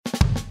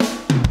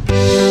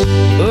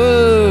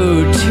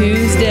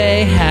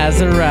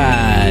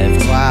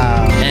arrived.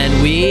 Wow.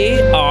 And we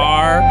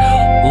are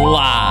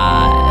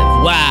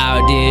live.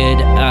 Wow, dude.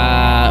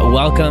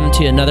 Welcome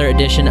to another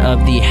edition of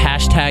the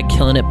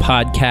 #Killing It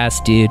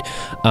podcast, dude.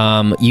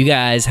 You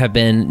guys have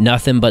been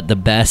nothing but the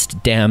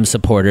best damn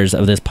supporters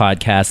of this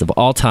podcast of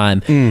all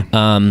time.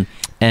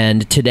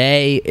 And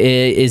today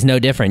is no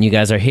different. You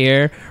guys are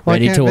here,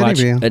 ready to watch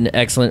an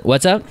excellent...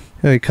 What's up?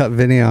 Yeah, we cut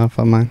Vinny off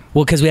on mine.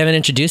 Well, because we haven't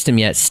introduced him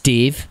yet.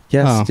 Steve.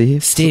 Yes, Oh.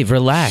 Steve. Steve,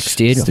 relax,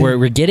 dude. Steve.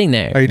 We're getting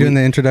there. Are you doing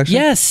the introduction?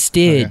 Yes,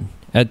 dude.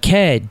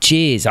 Okay,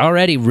 geez.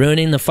 Already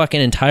ruining the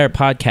fucking entire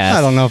podcast.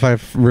 I don't know if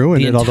I've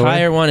ruined it all the way. The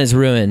entire one is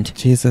ruined.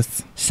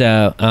 Jesus.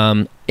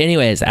 So,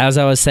 anyways, as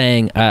I was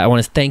saying, I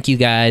want to thank you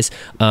guys.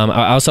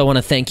 I also want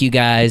to thank you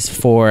guys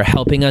for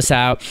helping us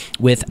out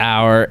with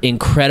our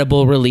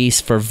incredible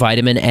release for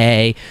Vitamin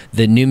A,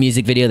 the new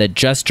music video that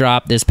just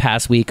dropped this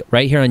past week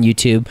right here on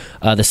YouTube.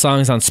 The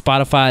song's on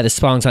Spotify, the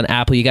song's on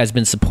Apple. You guys have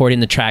been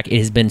supporting the track. It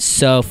has been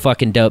so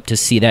fucking dope to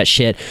see that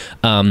shit.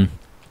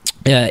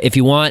 If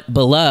you want,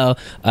 below,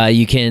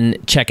 you can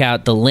check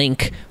out the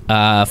link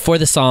for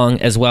the song,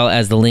 as well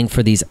as the link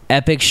for these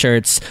epic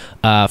shirts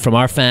from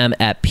our fam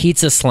at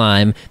Pizza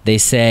Slime. They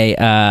say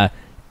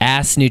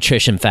ass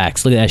nutrition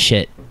facts. Look at that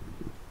shit.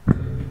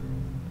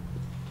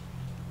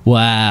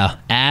 Wow,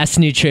 ass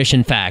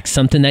nutrition facts,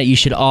 something that you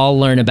should all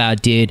learn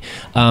about, dude.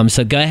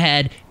 So go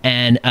ahead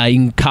and you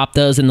can cop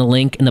those in the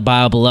link in the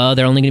bio below.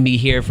 They're only going to be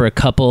here for a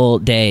couple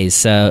days,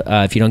 so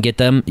if you don't get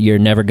them, you're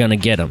never going to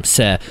get them.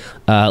 So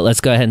let's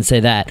go ahead and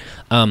say that.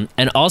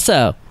 And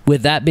also,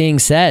 with that being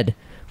said,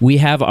 we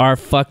have our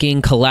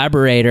fucking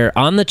collaborator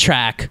on the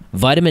track,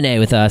 Vitamin A,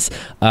 with us.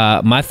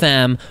 My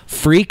fam,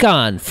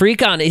 Freakon.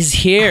 Freakon is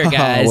here,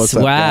 guys. What's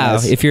up, wow.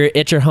 guys? If you're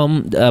at your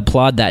home,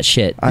 applaud that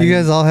shit. You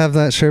guys all have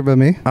that shirt but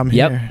me? I'm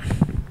Yep. here.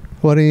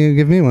 Why don't you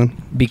give me one?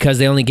 Because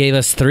they only gave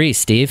us 3,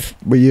 Steve.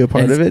 Were you a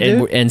part of it,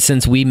 dude? And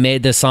since we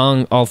made the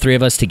song, all 3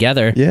 of us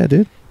together, Yeah,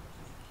 dude.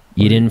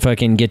 you didn't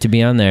fucking get to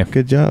be on there.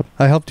 Good job.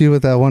 I helped you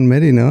with that one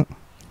MIDI note.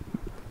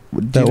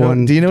 Do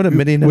you know what a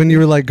MIDI note When you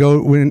were like,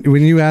 when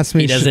you asked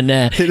me... He doesn't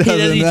know. He's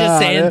doesn't just know,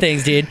 saying dude.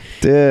 things, dude.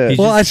 Dude.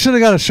 Well, I should have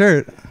got a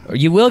shirt.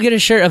 You will get a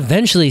shirt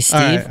eventually,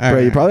 Steve. All right, all Bro,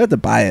 you right. probably have to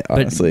buy it,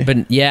 honestly.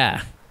 But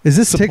yeah. Is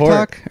this Support.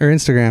 TikTok or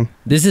Instagram?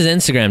 This is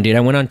Instagram, dude.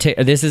 I went on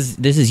this is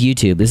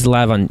YouTube. This is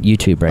live on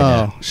YouTube right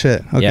now. Oh,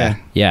 shit. Okay.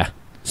 Yeah.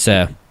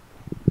 So,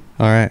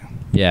 All right.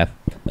 yeah.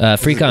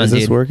 Freakon, Is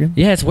this dude. working?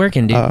 Yeah, it's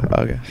working, dude. Oh,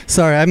 okay.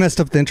 Sorry, I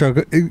messed up the intro.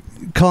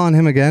 Call on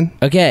him again.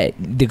 Okay,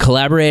 the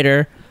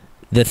collaborator,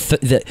 the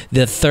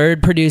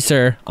third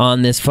producer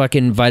on this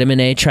fucking Vitamin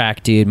A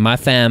track, dude. My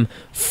fam,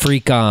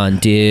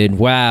 Freakon, dude.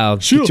 Wow.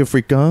 Get your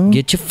freak on.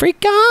 Get your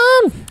freak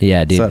on.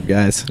 Yeah, dude. What's up,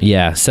 guys?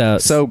 Yeah. So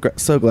So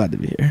glad to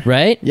be here.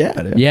 right? Yeah,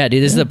 dude. Yeah,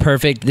 dude. This is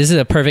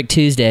a perfect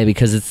Tuesday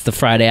because it's the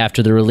Friday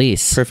after the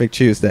release. Perfect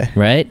Tuesday.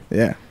 Right?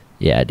 Yeah.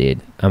 Yeah, dude.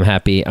 I'm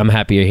happy. I'm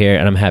happy you're here,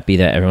 and I'm happy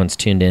that everyone's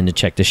tuned in to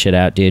check this shit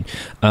out, dude.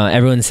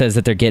 Everyone says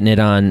that they're getting it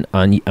on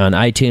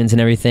iTunes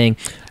and everything.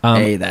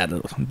 Hey,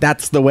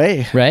 that's the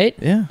way. Right?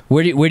 Yeah.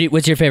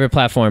 What's your favorite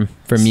platform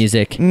for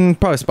music?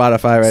 Probably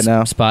Spotify right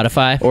now.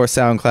 Spotify Or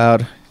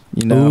SoundCloud.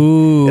 You know,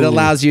 Ooh. it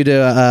allows you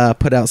to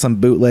put out some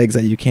bootlegs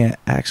that you can't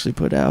actually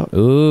put out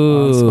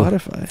Ooh. on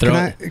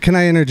Spotify. Can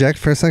I interject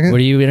for a second? What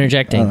are you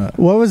interjecting?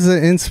 What was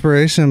the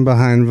inspiration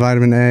behind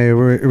Vitamin A?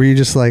 Were you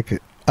just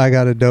like, I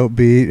got a dope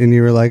beat, and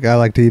you were like, I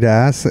like to eat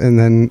ass, and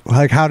then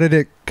like, how did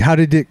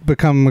it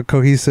become a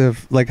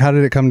cohesive? Like, how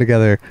did it come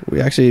together?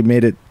 We actually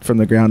made it from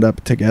the ground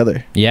up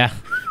together. Yeah,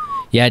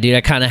 dude.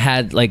 I kind of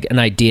had like an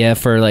idea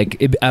for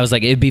like. I was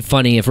like, it'd be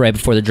funny if right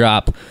before the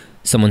drop,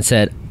 someone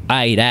said,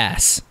 "I eat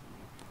ass,"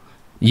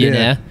 you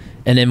know,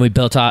 and then we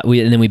built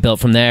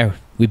from there.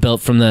 We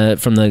built from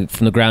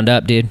the ground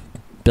up, dude.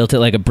 Built it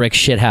like a brick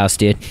shit house,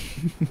 dude.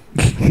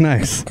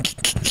 Nice.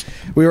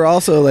 We were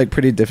also like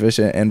pretty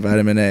deficient in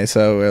vitamin A,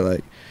 so we're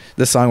like,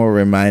 this song will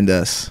remind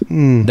us.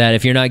 That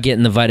if you're not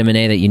getting the vitamin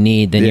A that you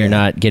need, then you're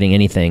not getting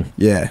anything.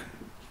 Yeah.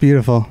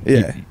 Beautiful.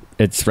 Yeah.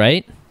 It's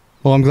right.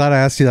 Well, I'm glad I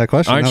asked you that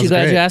question. Aren't That you was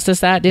glad great. you asked us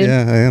that, dude?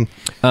 Yeah,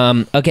 I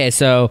am. Okay,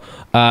 so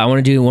I want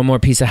to do one more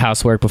piece of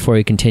housework before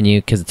we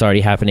continue because it's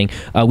already happening.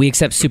 We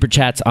accept super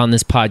chats on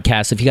this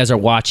podcast. So if you guys are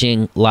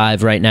watching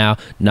live right now,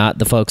 not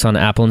the folks on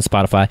Apple and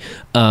Spotify,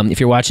 if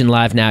you're watching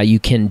live now,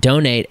 you can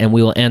donate and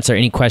we will answer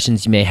any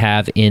questions you may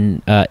have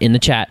in the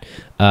chat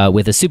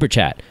with a super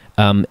chat.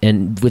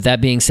 And with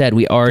that being said,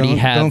 we already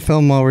Don't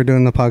film while we're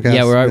doing the podcast.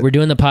 Yeah, we're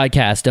doing the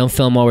podcast. Don't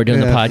film while we're doing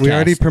the podcast. We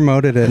already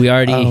promoted it.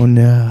 Oh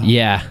no.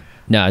 Yeah.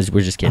 No,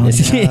 we're just kidding.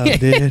 Oh, no,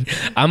 dude.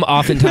 I'm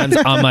oftentimes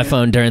on my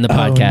phone during the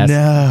podcast.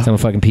 No. So I'm a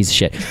fucking piece of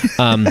shit.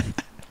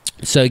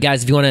 So,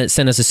 guys, if you want to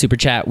send us a super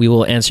chat, we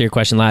will answer your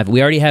question live.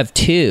 We already have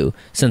 2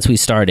 since we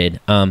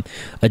started. A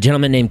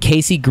gentleman named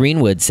Casey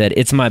Greenwood said,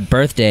 "It's my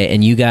birthday,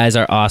 and you guys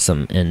are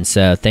awesome." And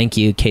so, thank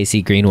you,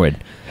 Casey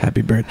Greenwood.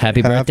 Happy birthday.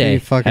 Happy birthday. Happy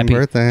fucking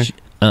birthday.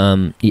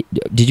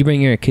 Did you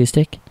bring your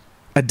acoustic?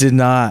 I did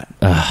not.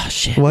 Oh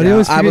shit. Why do you Yeah,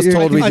 always I forget was your-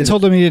 told we I did,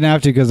 told him he didn't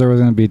have to because there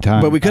wasn't going to be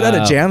time. but we could have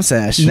had Oh. a jam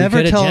sesh. Never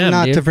coulda tell him jammed,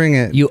 not dude. to bring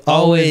it. You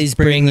always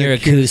bring the your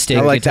acoustic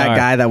I like guitar. that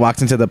guy that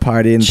walks into the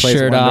party and plays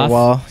Shirt off,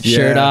 Wonderwall.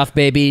 shirt Yeah. off,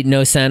 baby,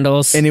 no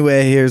sandals.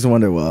 Anyway, here's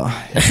Wonderwall.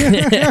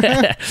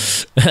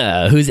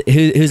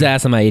 Whose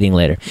ass am I eating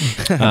later?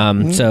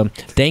 So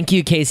thank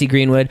you, Casey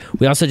Greenwood.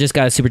 We also just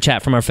got a super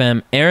chat from our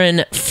fam,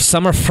 Aaron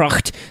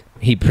Summerfrucht.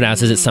 He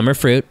pronounces it summer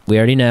fruit. We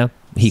already know.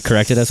 He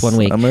corrected us one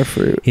week. Summer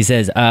fruit. He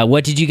says,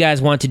 "What did you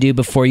guys want to do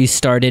before you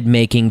started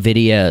making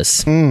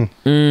videos?"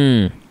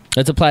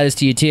 Let's apply this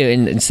to you too,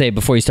 and say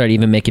before you started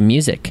even making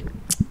music.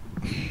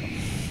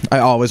 I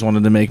always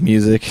wanted to make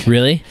music.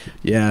 Really?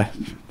 Yeah.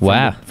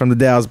 Wow. From the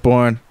day I was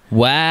born.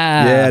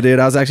 Wow. Yeah, dude.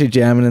 I was actually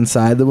jamming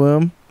inside the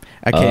womb.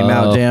 I came Oh.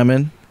 out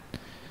jamming.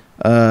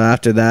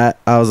 After that,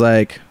 I was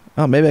like,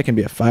 oh, maybe I can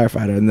be a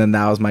firefighter. And then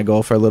that was my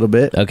goal for a little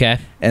bit. Okay.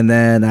 And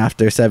then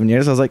after 7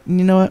 years, I was like,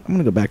 you know what? I'm going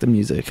to go back to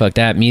music. Fuck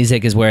that.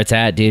 Music is where it's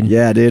at, dude.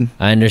 Yeah, dude.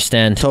 I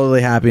understand.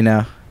 Totally happy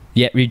now.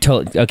 Yeah, you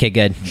told. Okay,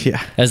 good.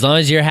 Yeah, As long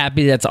as you're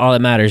happy, that's all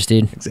that matters,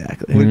 dude.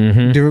 exactly.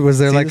 Mhm. Was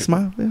there See like the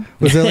smile? Yeah.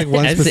 was there like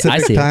one I see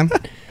specific it. time?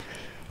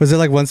 Was there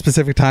like one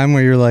specific time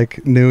where you're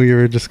like knew you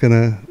were just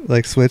gonna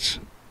like switch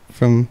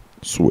from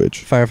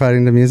Switch.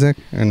 firefighting to music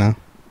or no?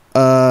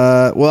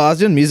 Well, I was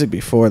doing music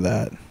before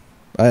that.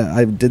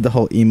 I did the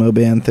whole emo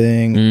band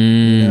thing.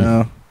 You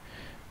know,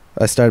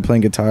 I started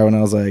playing guitar when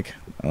I was like,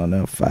 I don't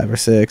know, 5 or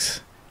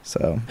 6.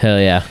 So Hell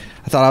yeah.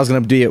 I thought I was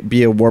gonna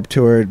be a Warped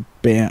Tour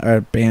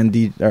a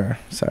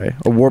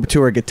Warped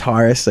Tour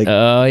guitarist, like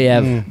Oh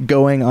yeah. Mm.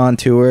 going on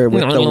tour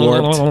with the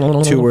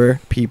Warped Tour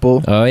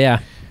people. Oh yeah.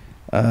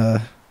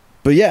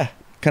 But yeah,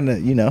 kind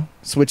of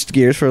switched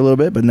gears for a little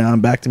bit, but now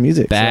I'm back to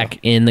music. Back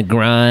in the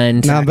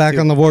grind. Now I'm back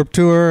on the Warped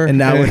Tour, and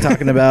now we're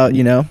talking about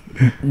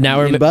Now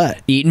we're eating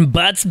butt. eating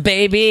butts,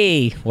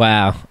 baby.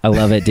 Wow, I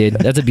love it, dude.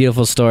 That's a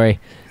beautiful story.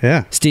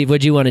 Yeah. Steve,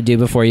 what'd you want to do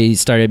before you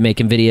started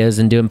making videos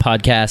and doing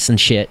podcasts and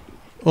shit?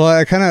 Well,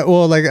 I kind of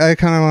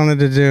wanted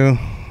to do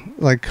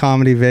like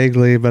comedy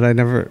vaguely, but I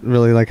never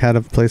really like had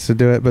a place to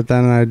do it. But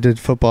then I did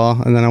football,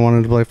 and then I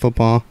wanted to play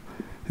football,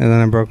 and then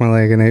I broke my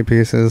leg in 8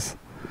 pieces.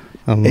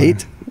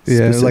 8?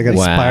 Yeah, it was like a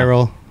Wow.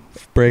 spiral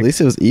break. At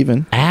least it was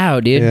even. Ow,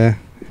 dude. Yeah.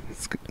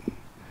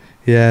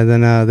 Yeah.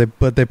 Then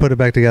they put it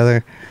back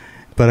together,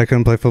 but I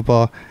couldn't play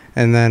football.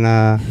 And then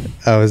I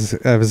was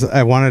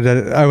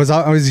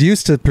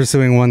used to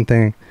pursuing one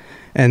thing,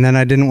 and then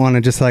I didn't want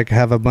to just like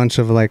have a bunch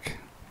of like,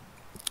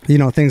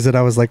 things that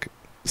I was like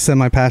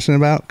semi passionate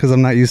about because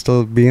I'm not used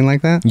to being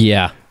like that.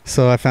 Yeah,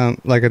 So I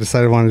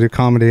decided I wanted to do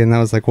comedy, and that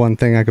was like one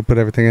thing I could put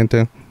everything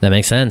into. that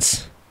makes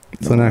sense.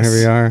 So now here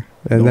we are.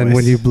 And then when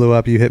Nice. you blew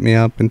up, you hit me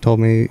up and told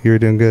me you were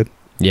doing good.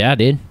 Yeah,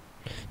 dude.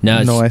 No,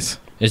 it's, Nice.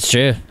 it's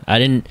true. I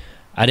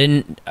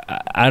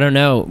don't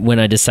know when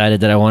I decided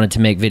that I wanted to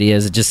make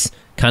videos. It just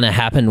kind of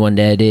happened one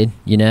day, dude,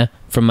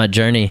 from my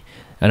journey.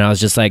 And I was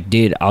just like,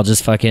 dude, I'll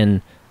just go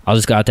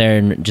out there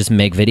and just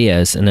make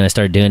videos. And then I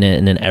started doing it,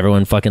 and then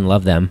everyone fucking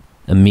loved them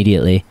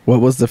immediately. What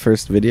was the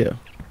first video?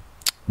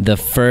 The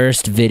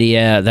first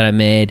video that I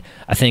made,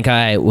 I think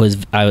I was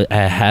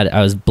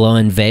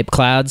blowing vape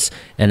clouds,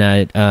 and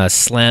I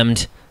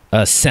slammed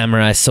a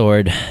samurai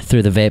sword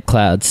through the vape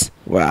clouds.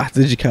 Wow.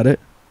 Did you cut it?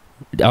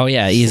 Oh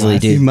yeah, easily, You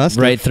dude. must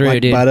have, Right through,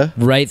 like dude. butter?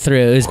 Right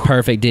through. It was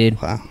perfect,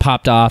 dude. Wow.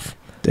 Popped off.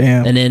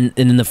 Damn. And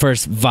then the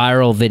first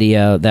viral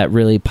video that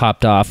really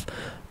popped off,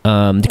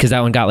 because that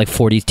one got like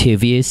 42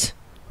 views.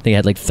 I think it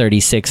had like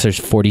 36 or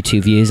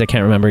 42 views. I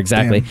can't remember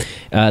exactly.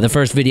 The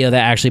first video that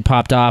actually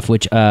popped off,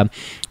 which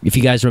if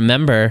you guys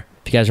remember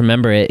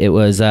it, it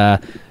was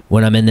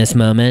when I'm in this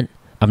moment,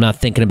 I'm not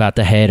thinking about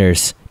the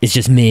haters. It's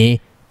just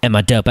me and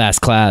my dope ass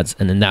clouds.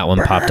 And then that one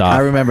popped I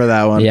off. remember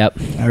that one. Yep.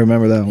 I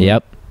remember that one.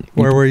 Yep.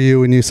 Where were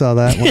you when you saw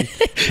that one?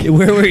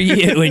 Where were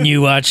you when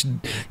you watched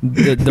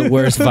the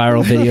worst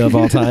viral video of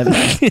all time?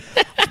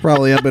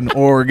 Probably up in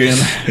Oregon,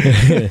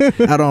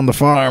 out on the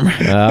farm. Oh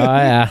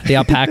yeah, the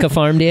alpaca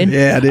farm, dude.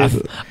 Yeah,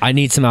 dude. I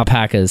need some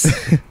alpacas.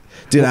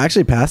 Dude, I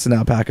actually passed an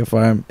alpaca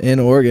farm in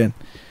Oregon.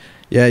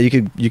 Yeah, you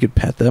could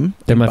pet them.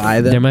 They're my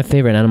buy them. they're my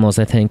favorite animals,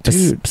 I think,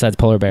 Dude. besides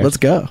polar bears. Let's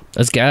go.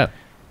 Let's go.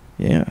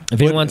 Yeah. If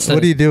anyone wants to,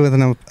 What do you do with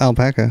an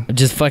alpaca?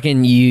 just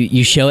fucking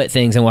you show it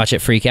things and watch it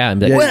freak out and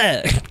be like,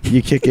 Yeah.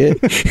 You kick it.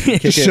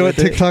 Kick Show it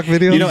with TikTok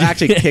videos? You don't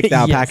actually kick the Yes.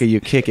 alpaca.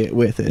 You kick it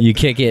with it. you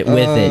kick it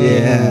with it. Dude.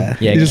 Yeah.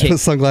 Yeah, You just kick- put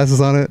sunglasses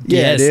on it? Yeah,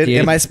 Yes, dude. dude.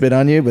 It might spit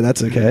on you, but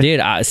that's okay.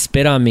 Dude,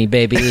 spit on me,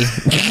 baby.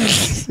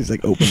 He's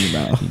like, open your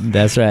mouth.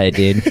 That's right,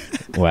 dude.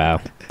 Wow.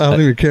 I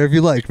don't even care if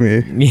you like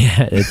me.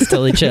 Yeah, it's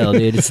totally chill,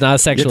 dude. It's not a You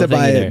sexual have to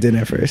thing buy either. it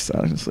dinner first,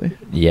 honestly.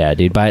 Yeah,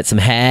 dude, buy it some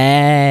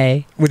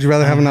hay. Would you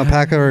rather have an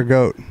alpaca or a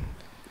goat?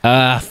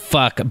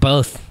 Fuck,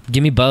 both.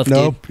 Give me both,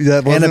 Nope, that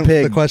And a wasn't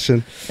pig. the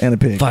question. And a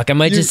pig. dude. Fuck, I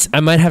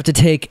might have to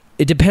take.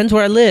 It depends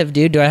where I live,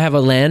 dude. Do I have a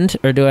land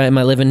or am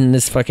I living in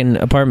this fucking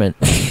apartment?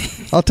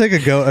 I'll take a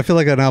goat. I feel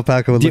like an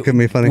alpaca would Dude, look at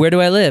me funny. Where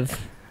do I live?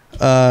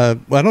 I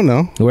don't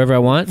know. Wherever I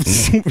want.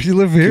 You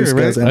live here,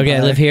 Cusco's right? in- Okay,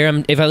 I live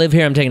here. If I live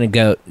here, I'm taking a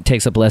goat. It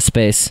takes up less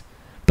space.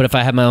 But if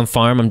I have my own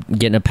farm, I'm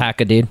getting a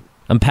paca, dude.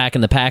 I'm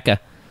packing the paca.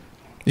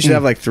 You should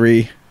have like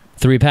 3.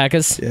 3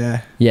 packers?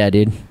 Yeah. Yeah,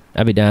 dude.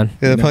 I'd be down.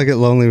 Yeah, they'd probably get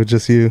lonely with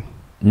just you.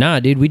 Nah,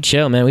 dude, we'd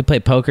chill, man. We'd play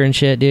poker and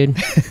shit, dude.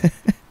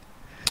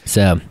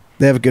 So.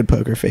 They have good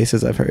poker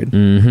faces, I've heard.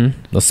 Mm-hmm.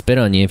 They'll spit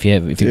on you if you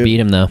beat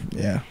them, though.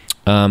 Yeah.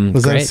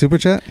 Was that a super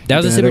chat? That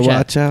was a super chat.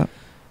 Watch out.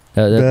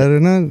 Better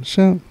not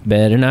shout.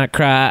 Better not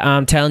cry.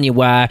 I'm telling you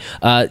why.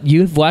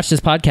 You've watched this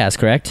podcast,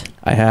 correct?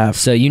 I have.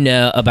 So you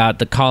know about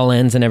the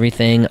call-ins and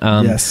everything.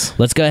 Yes.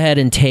 Let's go ahead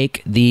and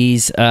take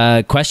these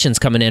questions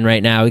coming in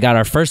right now. We got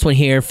our first one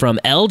here from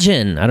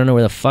Elgin. I don't know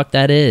where the fuck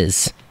that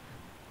is.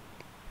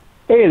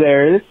 Hey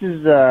there,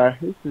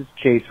 this is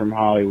Chase from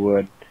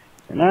Hollywood,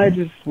 and I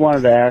just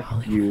wanted to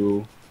ask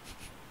you,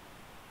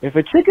 if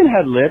a chicken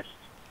had lips,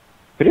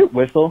 could it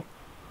whistle?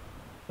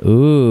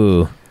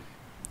 Ooh.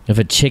 If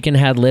a chicken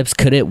had lips,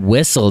 could it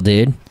whistle,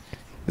 dude?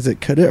 Is it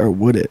could it or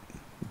would it?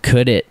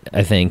 Could it,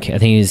 I think. I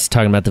think he's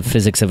talking about the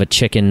physics of a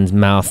chicken's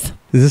mouth.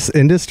 Is this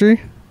industry?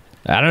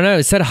 I don't know.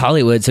 It said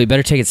Hollywood, so we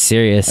better take it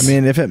serious. I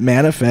mean, if it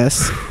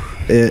manifests,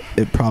 it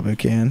probably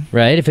can.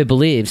 Right? If it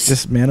believes.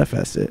 Just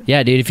manifest it.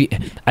 Yeah,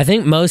 dude. I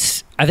think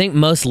most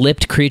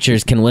lipped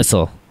creatures can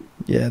whistle.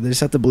 Yeah, they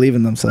just have to believe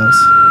in themselves.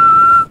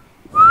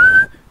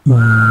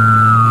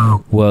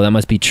 Whoa, that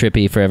must be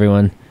trippy for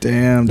everyone.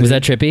 Damn, dude. Was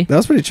that trippy? That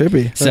was pretty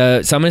trippy. So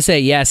I'm gonna say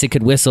yes, it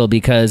could whistle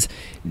because,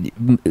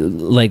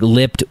 like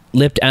lipped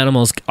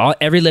animals,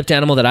 every lipped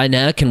animal that I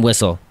know can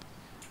whistle.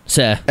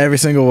 So Every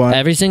single one.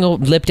 every single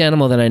lipped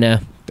animal that I know.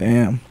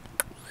 Damn.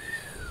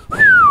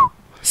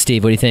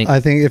 Steve, what do you think? I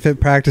think if it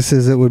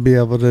practices, it would be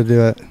able to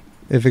do it.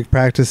 If it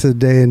practices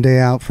day in, day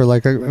out for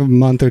like a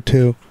month or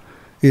 2,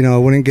 it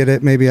wouldn't get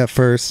it maybe at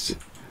first.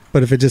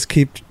 But if it just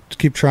keep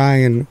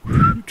trying and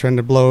trying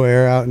to blow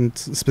air out in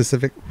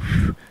specific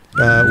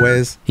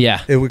ways,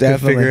 yeah, it would could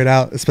Definitely. figure it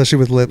out, especially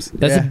with lips.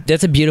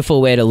 that's a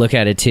beautiful way to look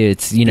at it too.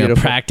 It's Beautiful.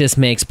 practice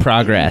makes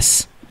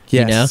progress.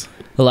 Yes.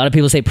 A lot of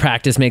people say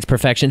practice makes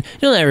perfection.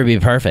 You'll never be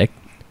perfect.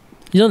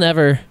 You'll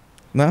never.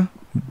 No?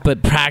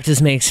 But practice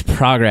makes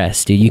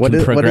progress, dude. You can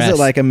progress. What is it,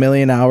 like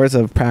 1,000,000 hours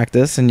of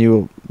practice and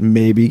you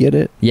maybe get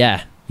it?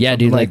 Yeah, Something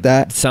dude. like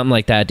that? Something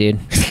like that, dude.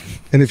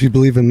 And if you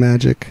believe in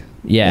magic.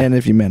 Yeah. And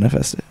if you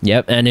manifest it.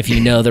 Yep, and if you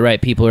know the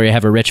right people or you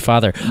have a rich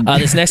father.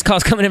 This next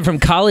call's coming in from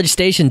College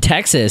Station,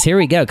 Texas. Here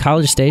we go,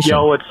 College Station.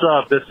 Yo, what's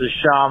up? This is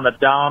Sean the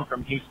Don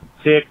from Houston,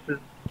 Texas.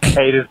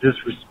 Haters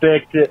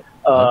disrespect it.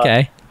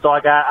 Okay. So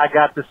I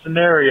got the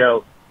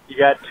scenario. You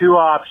got 2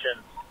 options.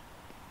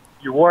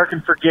 You're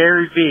working for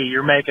Gary Vee.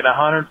 You're making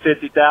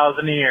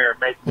 $150,000 a year,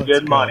 making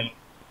good money.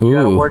 You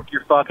gotta Ooh, work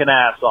your fucking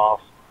ass off.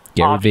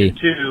 Gary Option Vee.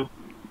 2,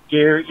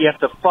 Gary, you have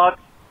to fuck.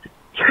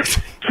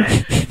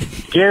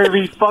 Gary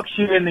Vee fucks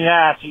you in the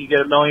ass. You get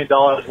 $1 million.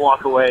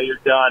 Walk away. You're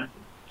done.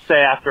 Say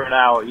after an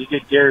hour. You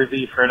get Gary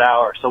Vee for an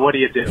hour. So what do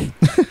you do?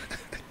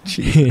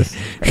 Jesus.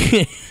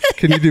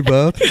 Can you do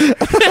both?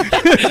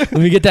 Let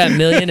me get that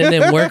million and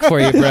then work for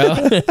you,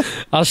 bro.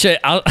 I'll show you.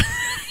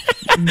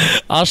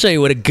 I'll show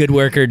you what a good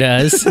worker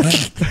does.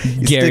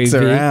 He Gary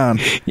sticks Vee. around.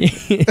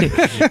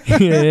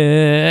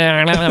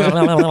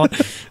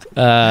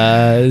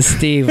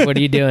 Steve, what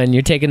are you doing?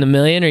 You're taking the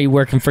million, or are you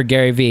working for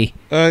Gary Vee?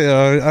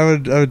 I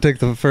would take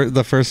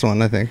the first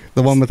one. I think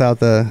the one without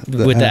the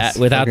ass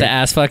without the fucking.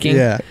 ass fucking.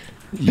 Yeah,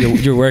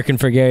 You're working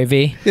for Gary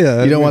Vee.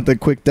 yeah. You don't want the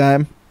quick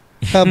dime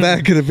How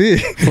bad could it be?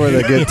 for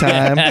the good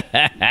time?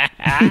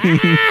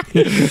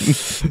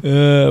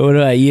 What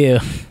about you?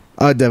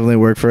 I'd definitely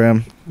work for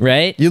him.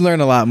 Right? You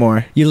learn a lot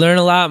more. You learn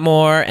a lot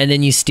more, and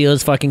then you steal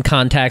his fucking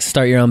contacts,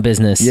 start your own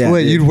business. Yeah.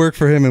 Wait, dude. you'd work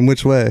for him in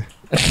which way?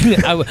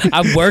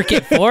 I work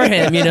it for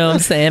him. You know what I'm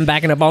saying?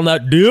 Backing up on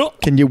that deal.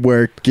 Can you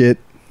work it?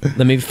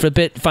 Let me flip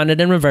it, find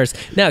it in reverse.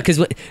 No, because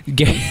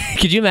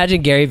could you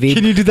imagine Gary Vee?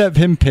 Can you do that?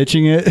 Him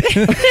pitching it.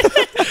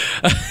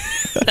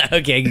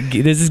 Okay,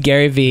 this is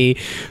Gary Vee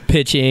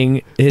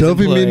pitching his Don't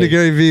be mean employee. to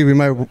Gary Vee. We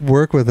might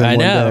work with him. I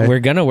know. One day. We're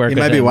gonna work He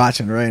with might be him.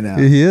 watching right now.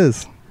 He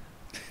is.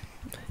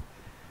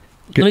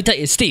 Let me tell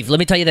you, Steve. Let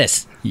me tell you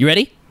this. You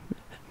ready?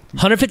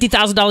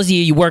 $150,000 a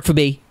year. You work for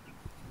me.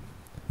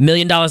 $1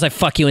 million. I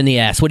fuck you in the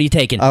ass. What are you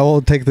taking? I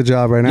will take the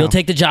job right now. You'll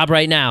take the job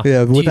right now.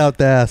 Yeah, Do you- without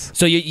the ass.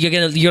 So you're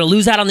gonna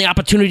lose out on the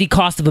opportunity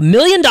cost of $1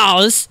 million.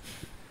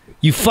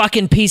 You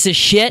fucking piece of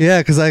shit. Yeah,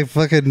 because I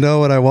fucking know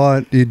what I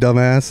want, you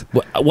dumbass.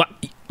 What?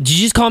 Did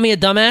you just call me a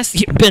dumbass?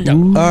 Here, bend over.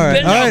 All right,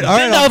 Bend all right, over. all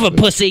Bend right. over,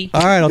 pussy.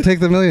 All right, I'll take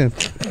the $1 million.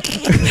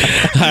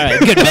 All right,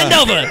 good. Bend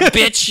over,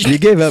 bitch. You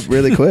gave up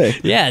really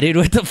quick. Yeah, dude.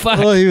 What the fuck?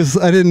 Well,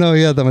 I didn't know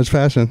he had that much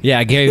passion.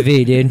 Yeah, Gary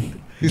Vee, dude.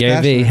 He's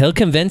Gary Vee. passionate. He'll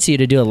convince you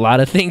to do a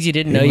lot of things you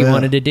didn't know He you will.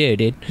 wanted to do,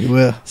 dude. You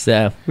will.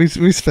 So We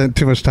spent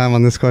too much time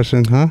on this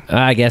question, huh?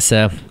 I guess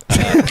so.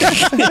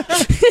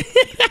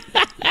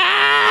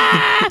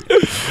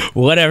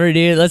 Whatever,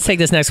 dude. Let's take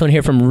this next one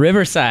here from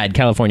Riverside,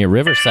 California.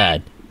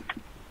 Riverside.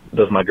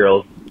 Does my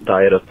girl's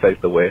diet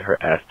affect the way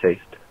her ass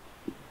tastes?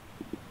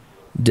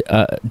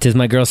 Does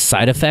my girl's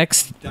side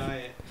effects?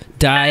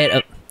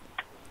 Diet.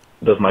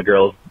 Does my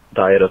girl's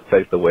diet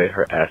affect the way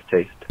her ass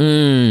tastes?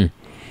 Freak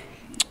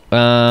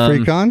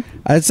on?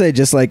 I'd say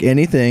just like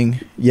anything,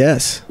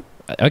 yes.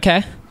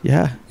 Okay.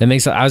 Yeah. That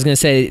makes. I was gonna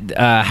say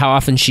how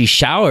often she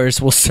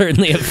showers will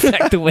certainly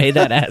affect the way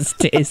that ass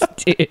tastes,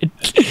 dude.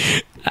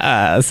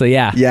 So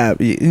yeah. Yeah,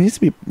 it needs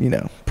to be,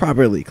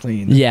 properly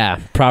cleaned. Yeah,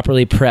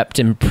 properly prepped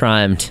and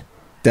primed.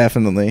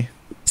 Definitely.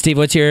 Steve,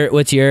 what's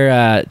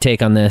your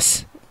take on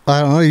this?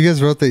 I don't know. You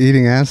guys wrote the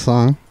eating ass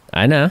song.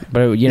 I know,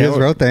 but You guys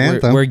wrote the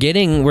anthem. We're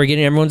getting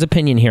everyone's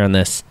opinion here on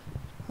this.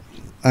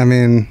 I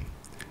mean,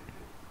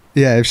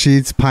 yeah, if she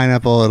eats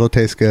pineapple, it'll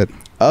taste good.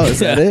 Oh, is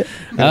that it?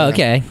 Oh,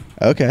 okay.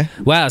 Okay.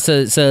 Wow.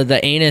 So the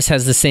anus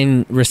has the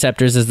same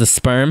receptors as the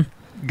sperm.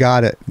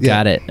 Got it. Yeah.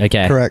 Got it.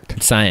 Okay.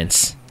 Correct.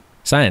 Science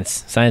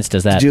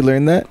does that. Did you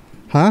learn that?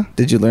 Huh?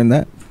 Did you learn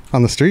that?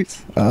 On the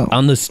streets? Oh.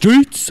 On the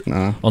streets.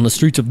 No. On the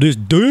streets of this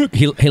dick.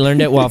 He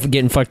learned it while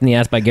getting fucked in the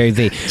ass by Gary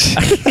Vee.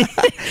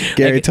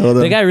 Gary told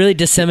him. The guy really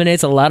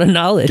disseminates a lot of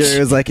knowledge. Gary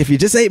was like, if you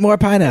just ate more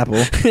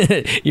pineapple.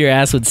 Your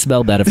ass would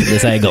smell better from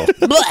this angle.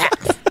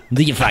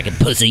 You fucking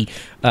pussy.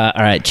 All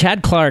right.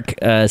 Chad Clark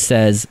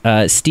says,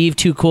 Steve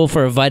too cool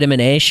for a vitamin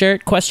A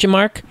shirt? ?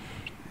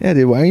 Yeah,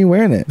 dude, why are you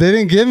wearing it? They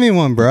didn't give me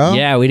one, bro.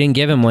 Yeah, we didn't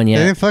give him one They yet.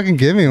 didn't fucking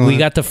give me one. We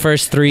got the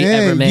first 3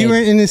 hey, ever made. you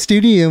weren't in the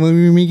studio when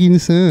we were making the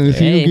song. So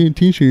Hey. you don't get a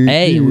t-shirt.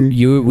 Hey,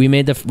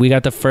 we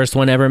got the first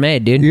one ever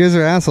made, dude. You guys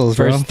are assholes,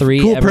 bro. First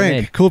 3 cool ever prank.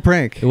 made. Cool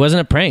prank. It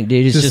wasn't a prank,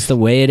 dude. It's just the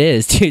way it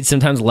is, dude.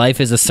 Sometimes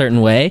life is a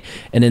certain way,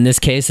 and in this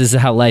case, this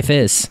is how life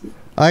is.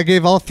 I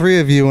gave all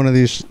 3 of you one of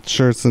these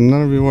shirts, and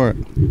none of you wore it.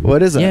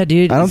 What is that? Yeah,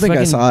 dude. I don't think I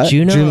fucking saw it.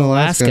 Juneau, Juneau,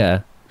 Alaska.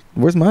 Alaska.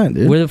 Where's mine,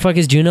 dude? Where the fuck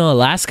is Juneau,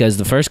 Alaska? Is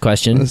the first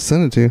question. Let's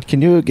send it to you.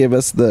 Can you give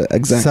us the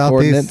exact Southeast.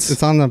 coordinates?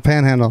 It's on the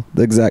Panhandle.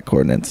 The exact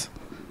coordinates.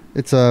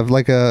 It's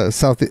like a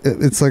south.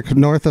 It's like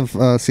north of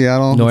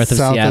Seattle. North of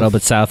south Seattle,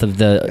 but south of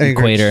the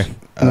Anchorage. equator,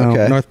 No,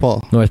 Okay. North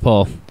Pole. North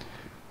Pole.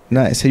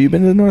 Nice. Have you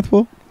been to the North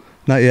Pole?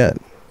 Not yet.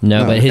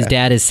 No, Oh, but his okay.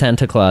 dad is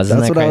Santa Claus. Isn't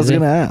That's that what I was crazy?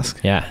 going to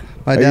ask. Yeah.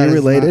 My Are dad you is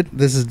related? not-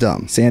 This is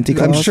dumb. Santa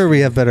Claus? I'm sure we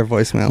have better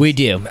voicemail. We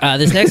do.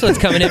 This next one's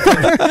coming in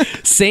from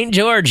St.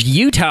 George,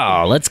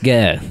 Utah. Let's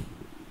go.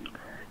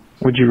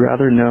 Would you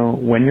rather know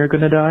when you're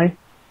going to die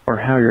or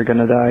how you're going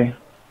to die?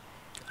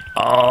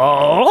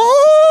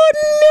 Oh,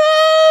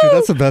 no. Dude,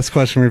 that's the best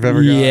question we've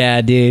ever got.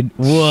 Yeah, dude.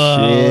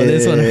 Whoa,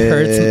 this one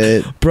hurts.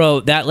 Shit.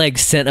 Bro, that like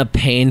sent a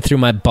pain through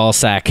my ball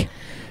sack.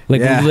 Like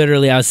Yeah.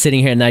 literally, I was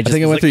sitting here and I I just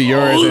think it was went through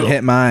yours and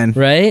hit mine.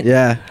 right?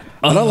 Yeah.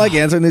 I Oh. don't like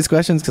answering these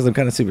questions because I'm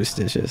kind of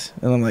superstitious.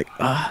 And I'm like,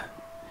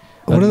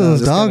 What are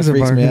those dogs are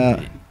freaks me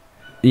barking? out.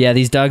 Yeah,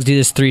 these dogs do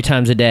this 3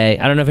 times a day.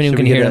 I don't know if anyone Should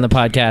can we hear get it on the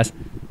podcast.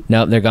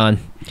 Nope, they're gone.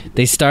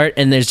 They start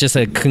and there's just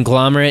a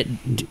conglomerate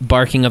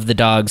barking of the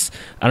dogs.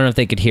 I don't know if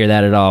they could hear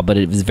that at all, but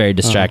it was very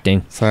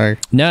distracting. Sorry.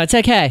 No, it's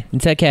okay.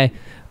 It's okay.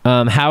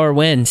 How or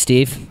when,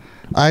 Steve?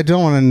 I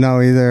don't want to know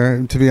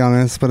either, to be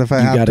honest. But if I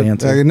You have gotta to,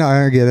 answer. No,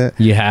 I get it.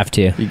 You have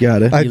to. You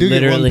got it. I You do get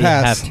one literally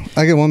pass. have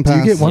I get one Do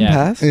pass. you get one Yeah.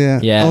 pass? Yeah.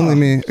 Yeah. Only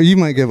me. You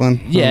might get one.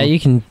 Yeah,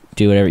 you can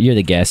do whatever. You're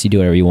the guest. You do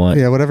whatever you want.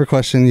 Yeah, whatever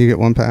question you get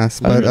one pass.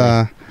 Oh, But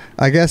really?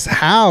 I guess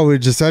how would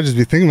I'd just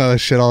be thinking about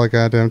this shit all the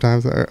goddamn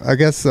times. I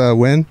guess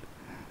when.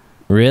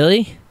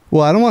 Really?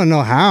 Well, I don't want to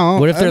know how.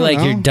 What if I they're don't like,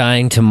 know. you're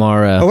dying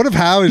tomorrow? What if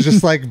how is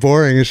just like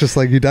boring? It's just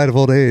like you died of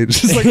old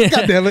age. It's like,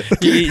 God damn it.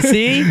 You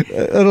see?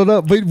 I don't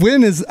know. But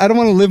when is, I don't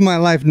want to live my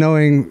life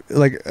knowing,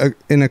 like,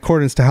 in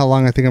accordance to how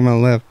long I think I'm going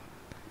to live.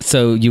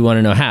 So you want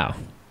to know how?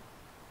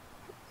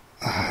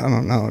 I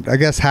don't know. I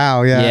guess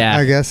how, yeah. Yeah.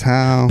 I guess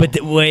how.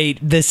 But wait,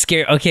 the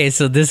scare. Okay,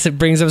 so this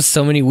brings up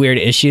so many weird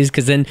issues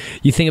because then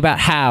you think about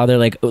how they're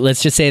like.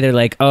 Let's just say they're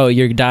like, oh,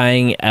 you're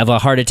dying of a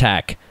heart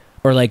attack,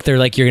 or like they're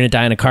like you're gonna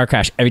die in a car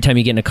crash. Every time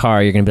you get in a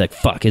car, you're gonna be like,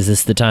 fuck, is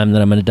this the time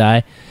that I'm gonna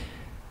die?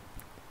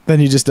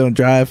 Then you just don't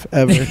drive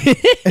ever.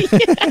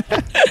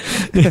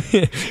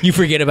 You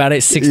forget about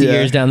it 60 Yeah.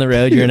 years down the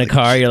road. You're in a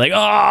car. You're like,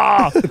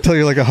 oh. Until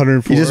you're like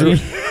 104. You just,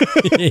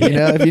 you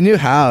know, if you knew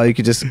how, you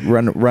could just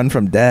run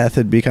from death.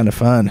 It'd be kind of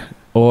fun.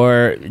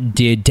 Or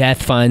dude,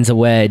 death finds a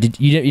way. Did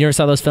you never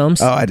saw those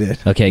films? Oh, I did.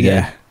 Okay, good.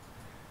 Yeah.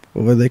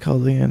 What were they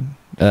called again?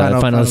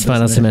 Final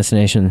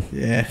Destination.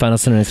 Yeah. Final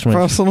Destination.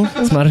 Final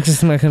Destination. Final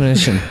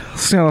Destination.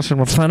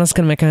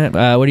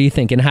 What are you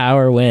thinking? How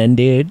or when,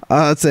 dude?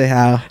 I'd say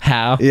how.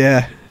 How?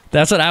 Yeah.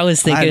 That's what I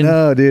was thinking. I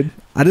know, dude.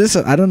 I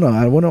don't know.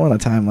 I wouldn't want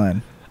a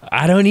timeline.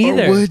 I don't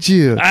either. Or would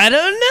you? I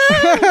don't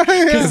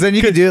know. Because then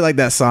you could do it like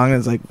that song. And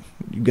it's like,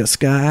 you go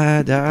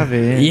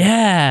skydiving.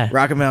 Yeah.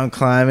 Rocket Mountain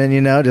climbing, you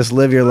know, just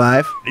live your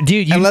life.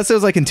 Dude, Unless it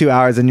was like in 2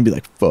 hours, then you'd be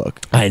like,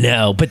 fuck. I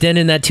know. But then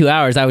in that 2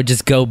 hours, I would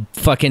just go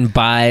fucking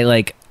buy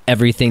like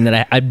everything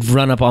that I'd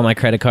run up all my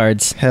credit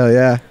cards. Hell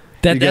yeah.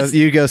 That's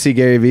You go see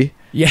Gary Vee.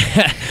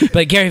 yeah.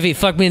 But Gary Vee,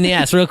 fuck me in the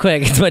ass real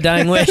quick. It's my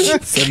dying wish.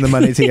 Send the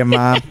money to your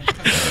mom.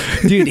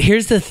 Dude,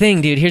 here's the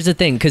thing,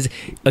 because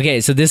okay,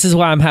 so this is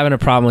why I'm having a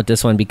problem with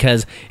this one,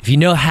 because if you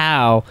know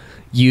how,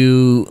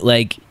 you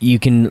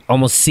can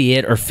almost see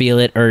it or feel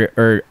it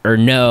or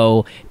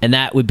know, and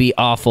that would be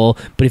awful.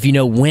 But if you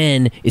know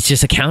when, it's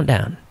just a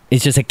countdown.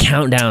 It's just a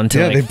countdown to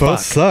Yeah, like, they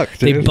both fuck. suck,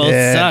 dude. They both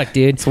Yeah. suck,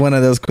 dude. It's one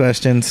of those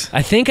questions.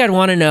 I think I'd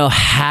want to know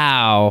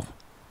how,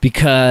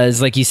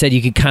 because like you said,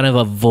 you could kind of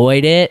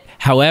avoid it.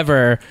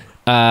 However,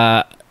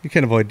 You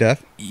can't avoid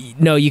death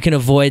No, you can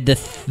avoid the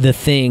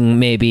thing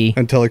maybe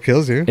until it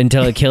kills you.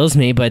 until it kills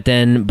me, but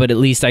at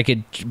least I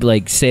could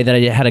like say that I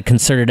had a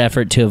concerted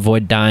effort to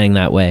avoid dying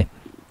that way.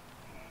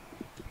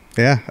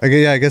 Yeah,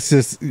 I guess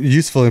it's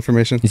useful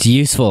information. It's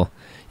useful.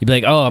 You'd be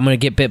like, oh, I'm going to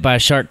get bit by a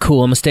shark.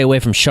 Cool, I'm going to stay away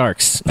from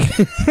sharks.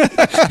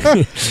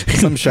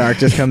 Some shark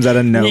just comes out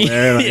of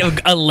nowhere.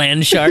 Like, a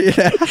land shark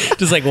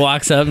just like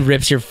walks up and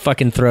rips your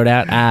fucking throat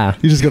out. Ah.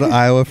 You just go to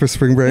Iowa for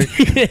spring break.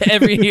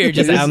 Every year,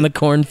 just out in the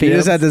cornfield. you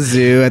just at the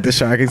zoo at the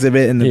shark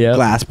exhibit and the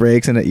glass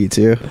breaks and it eats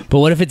you. But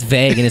what if it's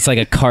vague and it's like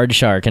a card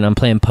shark and I'm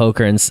playing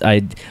poker and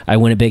I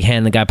win a big hand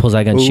and the guy pulls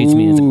out a gun and shoots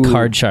me and it's a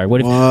card shark? What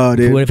if,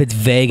 what if it's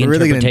vague We're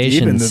really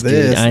interpretations? Getting deep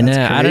into this. Dude? I know.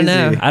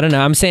 That's I don't know.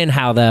 I'm saying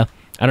how though.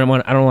 I don't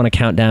want to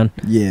count down.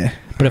 Yeah.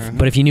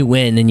 But if you knew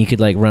when, then you could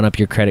like run up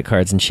your credit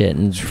cards and shit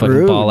and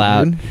fucking ball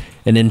out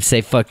and then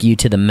say fuck you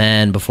to the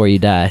man before you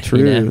die. True.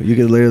 You know? You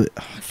could literally.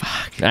 Oh,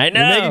 fuck. I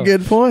know. You make a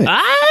good point.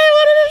 I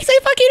wanted to say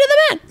fuck you to the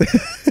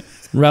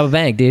man. Rob a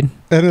bank, dude.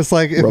 And it's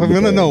like, if I'm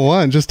going to know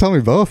one, just tell me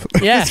both.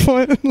 Yeah. At this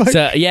point. Like,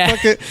 So yeah.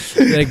 fuck it.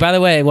 Like, by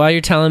the way, while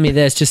you're telling me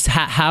this, just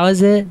how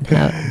is it?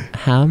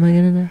 How am I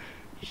gonna know?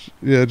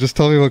 Yeah, just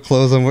tell me what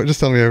clothes I'm wearing.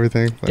 Just tell me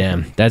everything.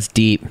 Damn, that's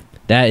deep.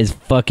 That is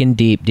fucking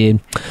deep,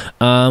 dude.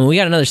 We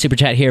got another super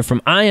chat here from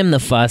I Am the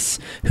Fuss,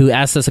 who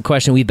asked us a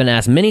question we've been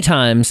asked many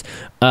times.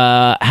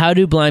 How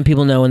do blind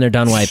people know when they're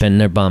done wiping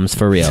their bums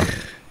for real?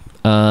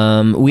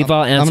 We've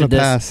all answered this.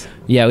 Pass.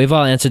 Yeah, we've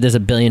all answered this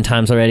a billion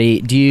times already.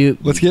 Do you?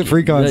 Let's get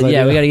Freak on.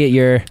 Yeah, we got to get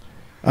your.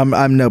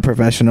 I'm no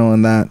professional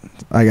in that.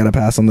 I gotta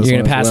pass on this. You're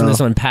one gonna pass as on well. this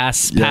one.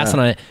 Pass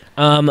on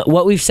it.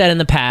 What we've said in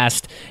the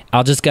past,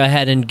 I'll just go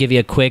ahead and give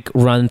you a quick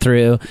run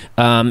through.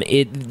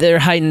 They're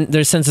heightened.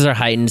 Their senses are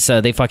heightened,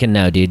 so they fucking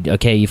know, dude.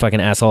 Okay, you fucking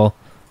asshole.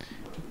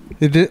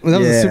 That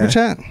was a super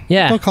chat?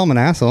 Yeah. Don't call him an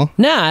asshole.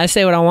 Nah, I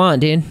say what I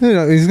want, dude.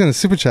 He's gonna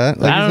super chat.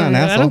 Like, he's not an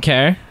asshole. I don't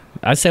care.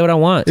 I say what I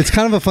want. It's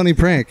kind of a funny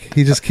prank.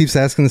 He just keeps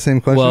asking the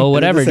same question. Well,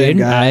 whatever, same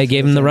dude. guy, I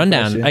gave him the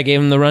rundown. I gave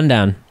him the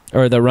rundown.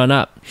 Or the run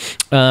up.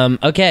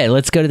 Okay,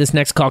 let's go to this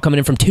next call coming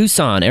in from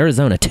Tucson,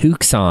 Arizona.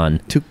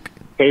 Tucson.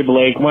 Hey,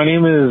 Blake. My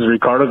name is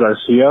Ricardo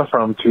Garcia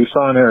from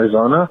Tucson,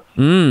 Arizona.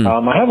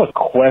 I have a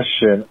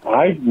question.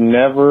 I've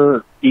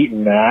never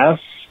eaten ass,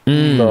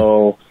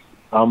 so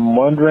I'm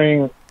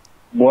wondering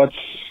what's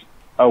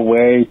a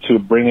way to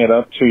bring it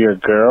up to your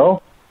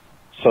girl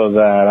so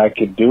that I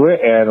could do it,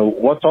 and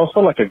what's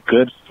also like a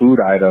good food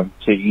item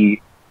to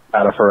eat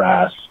out of her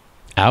ass.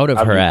 Out of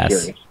her ass.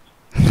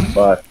 Curious.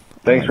 But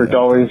thanks for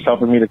always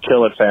helping me to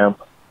kill it, fam.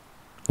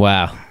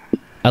 Wow.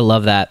 I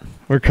love that.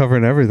 We're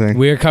covering everything.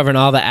 We're covering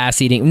all the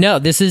ass eating. No,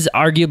 this is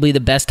arguably the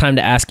best time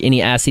to ask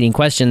any ass eating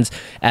questions,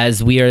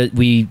 as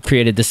we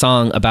created the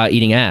song about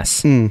eating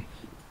ass.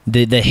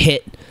 The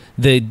hit,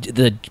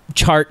 the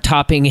chart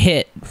topping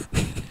hit.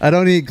 I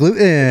don't eat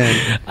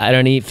gluten. I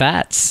don't eat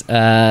fats.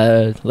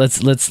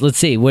 Let's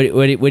see. What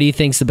do you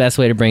think's the best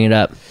way to bring it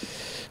up?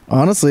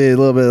 Honestly, a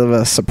little bit of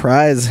a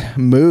surprise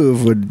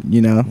move would,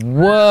 be the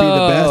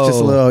best. Just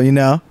a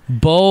little,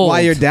 bold.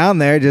 While you're down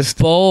there, just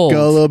bold.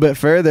 Go a little bit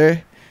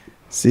further.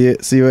 See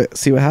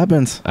what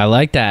happens. I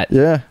like that.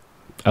 Yeah,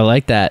 I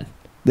like that.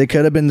 They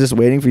could have been just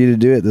waiting for you to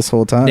do it this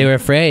whole time. They were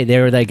afraid. They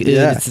were like,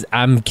 Yeah.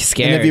 I'm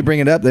scared. And if you bring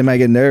it up, they might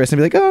get nervous and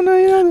be like, "Oh no,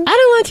 I don't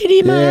want you to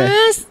eat my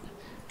ass."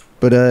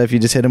 But if you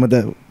just hit them with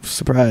that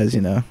surprise,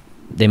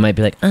 they might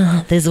be like,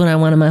 "Oh, this is what I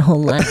wanted my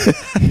whole life."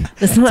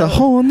 It's a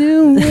whole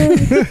new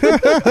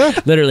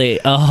world. Literally,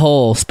 a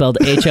hole spelled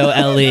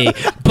HOLE.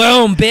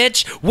 Boom,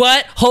 bitch.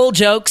 What? Whole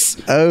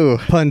jokes. Oh,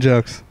 pun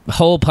jokes.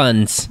 Whole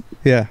puns.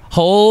 Yeah.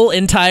 Whole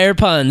entire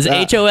puns.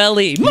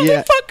 HOLE.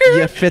 Motherfucker.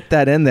 You fit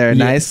that in there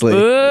nicely.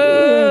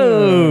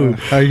 Ooh.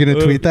 Are you gonna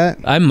tweet that?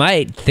 I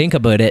might think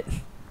about it.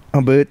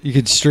 But you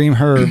could stream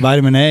her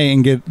Vitamin A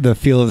and get the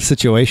feel of the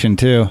situation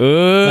too.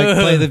 Ooh. Like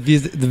play the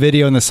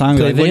video and the song.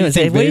 Play Like, the what do video you and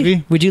say, think,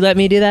 baby? Would you let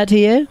me do that to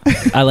you?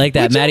 I like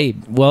that, Maddie.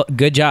 Well,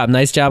 good job.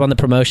 Nice job on the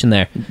promotion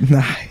there.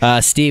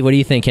 Nice. Steve, what are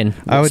you thinking?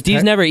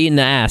 Steve's never eaten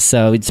the ass,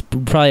 so it's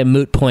probably a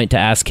moot point to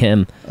ask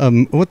him.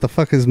 What the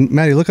fuck is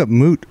Maddie? Look up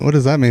moot. What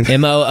does that mean?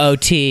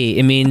 MOOT.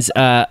 It means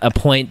a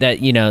point that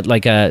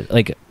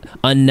like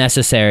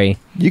unnecessary.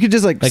 You could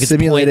just like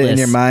simulate it in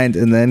your mind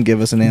and then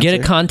give us an answer. Get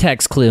a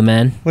context clue,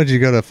 man. What, did you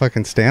go to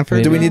fucking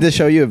Stanford? Do we need to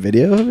show you a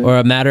video of it? Or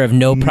a matter of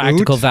no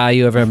practical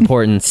value of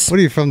importance. What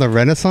are you, from the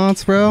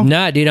Renaissance, bro?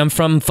 Nah, dude, I'm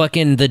from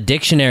fucking the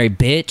dictionary,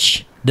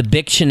 bitch. The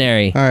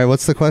Bictionary. All right,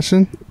 what's the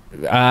question?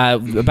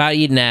 About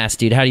eating ass,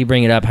 dude. How do you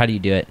bring it up? How do you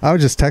do it? I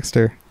would just text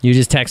her. You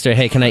just text her,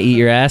 hey, can I eat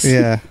your ass?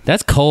 Yeah.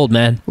 That's cold,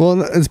 man.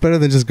 Well, it's better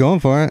than just going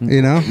for it,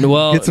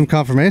 Well, get some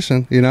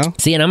confirmation,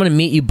 See, and I'm going to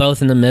meet you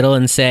both in the middle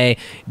and say,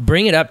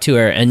 bring it up to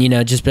her and,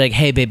 just be like,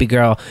 hey, baby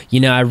girl,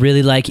 I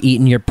really like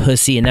eating your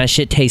pussy and that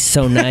shit tastes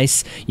so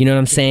nice. You know what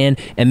I'm saying?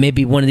 And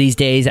maybe one of these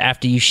days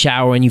after you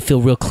shower and you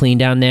feel real clean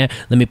down there,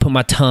 let me put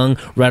my tongue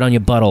right on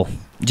your butthole.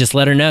 Just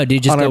let her know,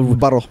 dude. Just On go her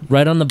buttle.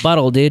 right on the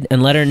buttle, dude,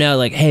 and let her know,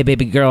 like, hey,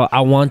 baby girl,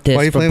 I want Why are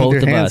this you for playing with both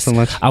your of hands us. so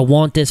much? I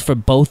want this for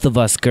both of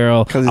us,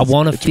 girl. 'Cause I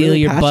want to it's feel really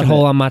your passionate.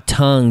 butthole on my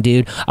tongue,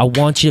 dude. I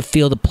want you to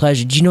feel the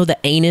pleasure. Do you know the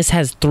anus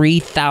has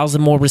 3,000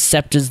 more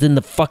receptors than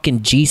the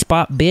fucking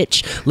G-spot,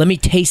 bitch? Let me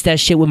taste that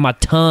shit with my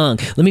tongue.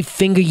 Let me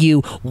finger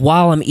you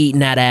while I'm eating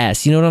that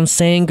ass. You know what I'm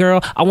saying,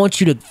 girl? I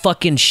want you to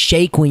fucking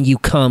shake when you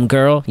come,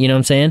 girl. You know what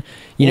I'm saying?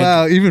 You know,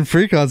 Wow, even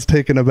Freakon's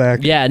taken aback.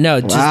 yeah,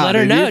 no, just Wow, let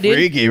her dude, know, you're dude.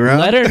 freaky, bro.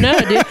 Let her know,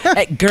 dude.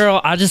 Hey, girl,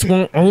 I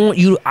don't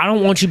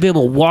want you to be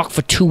able to walk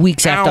for 2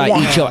 weeks after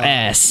I eat your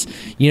ass.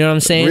 You know what I'm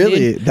saying?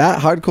 Really? Dude? That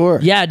hardcore?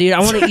 Yeah, dude. I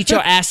want to eat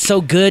your ass so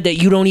good that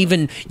you don't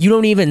even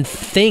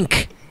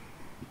think.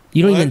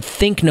 You don't even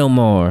think no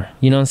more.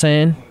 You know what I'm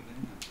saying?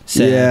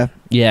 So, Yeah.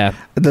 Yeah.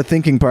 The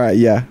thinking part,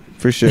 yeah,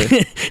 for sure.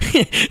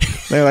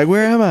 They're like,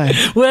 where am I?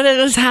 What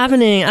is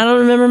happening? I don't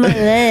remember my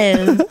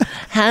name.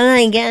 How did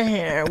I get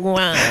here?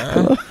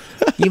 Wow.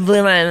 You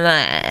blew my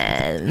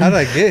mind. How did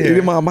I get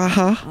here? My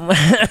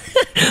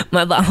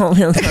My butthole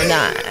feels so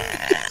nice.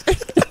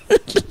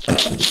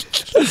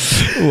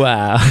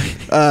 Wow.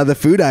 The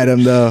food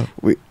item, though.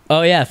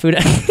 Oh, yeah. Food.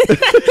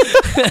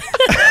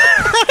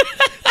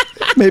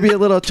 Maybe a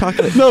little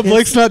chocolate. No,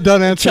 Blake's not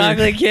done answering.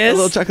 Chocolate kiss. A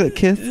little chocolate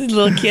kiss.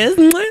 Little kiss.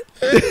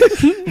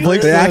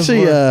 Blake's They not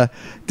actually, born.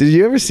 did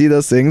you ever see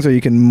those things where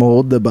you can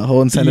mold the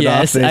butthole and send it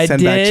off? Yes, They I send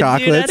did. back Dude, I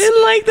chocolates.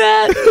 didn't like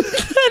that.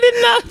 I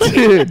did not like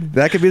Dude,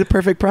 that could be the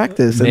perfect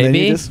practice. And then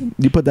Maybe.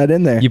 you put that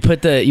in there. You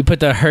put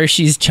the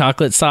Hershey's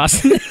chocolate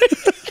sauce in there.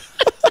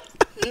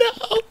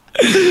 No.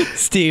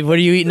 Steve, what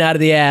are you eating out of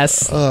the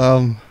ass?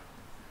 I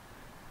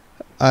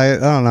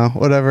don't know.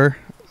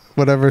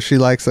 Whatever she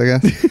likes, I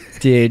guess.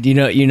 Dude, you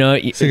know So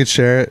you could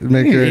share it.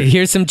 Make her.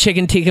 here's some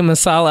chicken tikka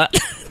masala.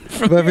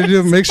 Whatever you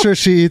do, make sure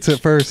she eats it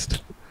first.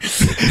 Make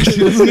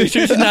sure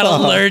she's not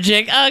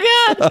allergic. Oh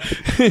god.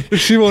 If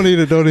she won't eat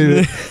it, don't eat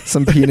it.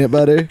 Some peanut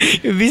butter.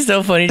 It'd be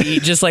so funny to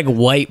eat just like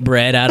white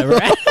bread out of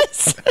her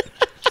ass.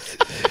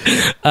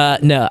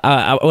 No,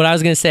 what I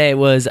was gonna say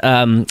was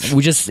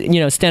we just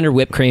standard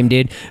whipped cream,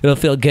 dude. It'll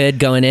feel good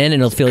going in,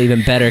 and it'll feel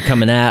even better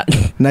coming out.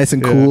 Nice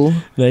and cool.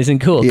 Nice and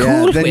cool. Yeah.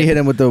 Cool Then you whip. hit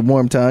him with the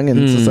warm tongue, and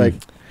it's just like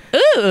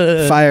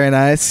fire and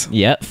ice.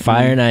 Yep,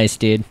 fire and ice,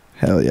 dude.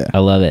 Hell yeah. I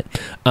love it.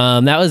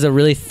 That was a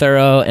really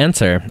thorough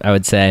answer, I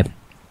would say,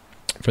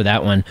 for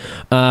that one.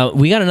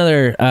 We got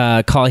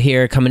another call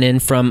here coming in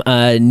from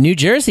New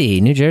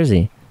Jersey. New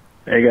Jersey.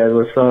 Hey guys,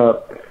 what's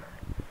up?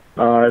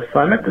 So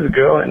I met this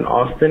girl in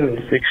Austin in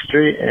 6th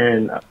Street,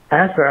 and I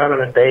asked her out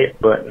on a date,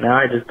 but now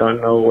I just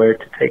don't know where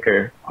to take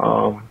her.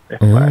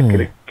 If I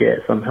could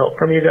get some help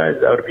from you guys,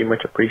 that would be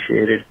much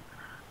appreciated.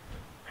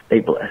 Stay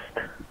blessed.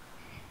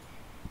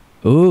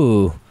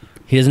 Ooh.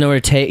 He doesn't know where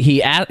to take.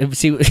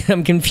 See,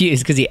 I'm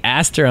confused because he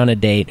asked her on a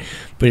date,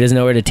 but he doesn't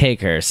know where to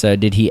take her. So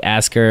did he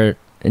ask her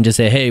and just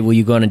say, "Hey, will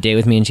you go on a date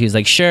with me?" And she was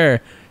like, "Sure."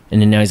 And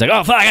then now he's like,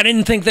 "Oh fuck, I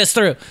didn't think this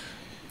through."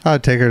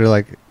 I'd take her to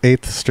like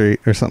 8th Street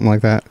or something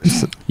like that.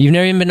 You've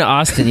never even been to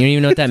Austin. You don't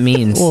even know what that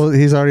means. Well,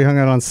 he's already hung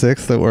out on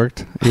 6th. That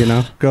worked. You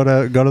know, go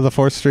to the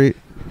 4th Street.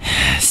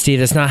 Steve,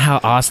 that's not how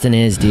Austin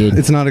is, dude.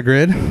 It's not a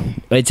grid.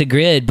 It's a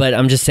grid, but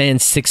I'm just saying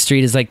 6th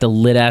Street is like the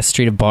lit ass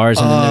street of bars,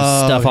 and then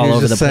there's stuff all he's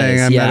over the just saying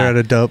place. I met her at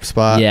a dope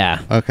spot.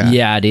 Yeah. Okay.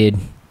 Yeah, dude.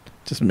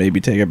 Just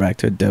maybe take her back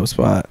to a dope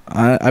spot.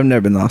 I've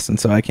never been to Austin,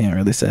 so I can't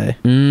really say.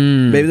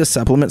 Mm. Maybe the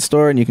supplement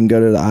store, and you can go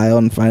to the aisle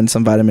and find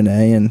some vitamin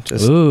A and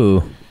just,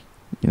 Ooh.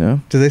 Do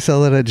they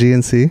sell it at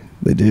GNC?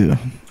 They do.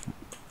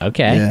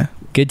 Okay. Yeah.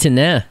 Good to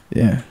know.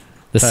 Yeah.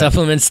 The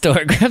supplement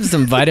store. Grab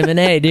some vitamin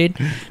A, dude.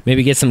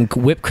 Maybe get some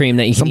whipped cream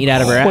that you can eat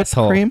out of her whipped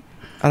asshole. cream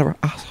out of her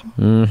asshole.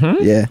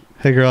 Mm-hmm. Yeah.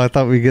 Hey, girl, I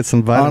thought we'd get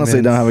some vitamins.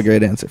 Honestly, don't have a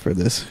great answer for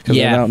this because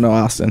Yeah. I don't know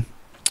Austin.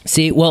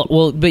 See,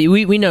 well, but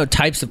we know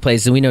types of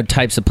places. We know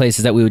types of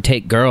places that we would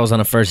take girls on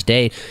a first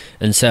date,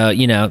 and so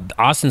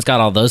Austin's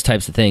got all those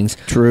types of things.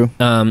 True.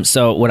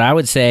 So what I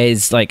would say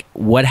is like,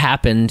 what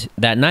happened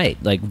that night?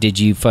 Like, did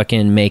you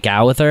fucking make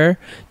out with her?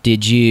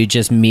 Did you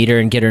just meet her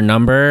and get her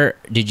number?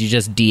 Did you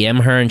just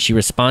DM her and she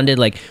responded?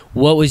 Like,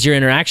 what was your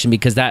interaction?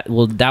 Because that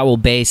will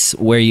base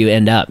where you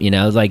end up.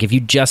 Like if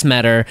you just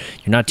met her,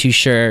 you're not too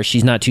sure,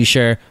 she's not too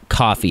sure.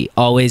 Coffee.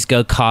 Always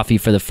go coffee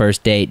for the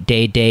first date.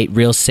 Date,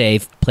 real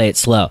safe. Play it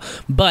slow.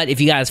 But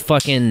if you guys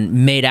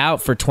fucking made out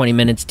for 20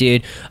 minutes,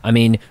 dude, I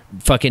mean,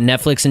 fucking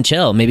Netflix and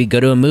chill. Maybe go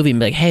to a movie and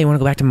be like, hey, you want to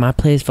go back to my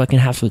place? Fucking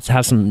have some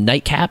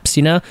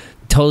nightcaps,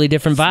 Totally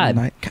different vibe.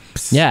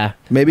 Nightcaps. Yeah.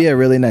 Maybe a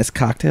really nice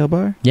cocktail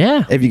bar.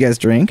 Yeah. If you guys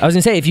drink. I was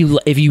gonna say if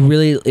you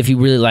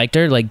really liked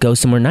her, like go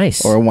somewhere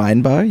nice. Or a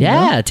wine bar.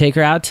 Yeah, take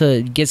her out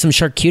to get some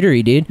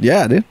charcuterie, dude.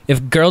 Yeah, dude.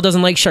 If girl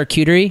doesn't like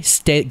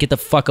charcuterie, get the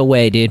fuck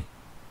away, dude.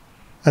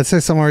 I'd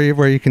say somewhere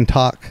where you can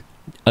talk.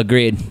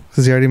 Agreed.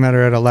 Because you already met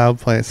her at a loud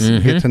place.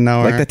 Mm-hmm. Get to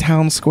know her. Like the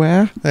town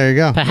square. There you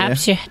go.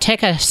 Perhaps you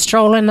take a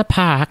stroll in the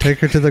park. Take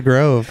her to the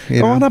Grove.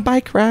 Go on a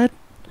bike ride.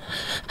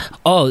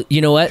 Oh,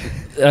 you know what?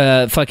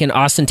 Fucking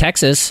Austin,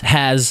 Texas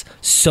has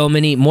so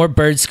many more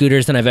bird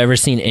scooters than I've ever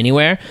seen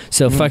anywhere.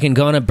 So fucking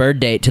go on a bird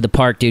date to the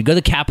park, dude. Go to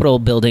the Capitol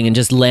building and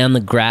just lay on the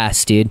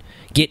grass, dude.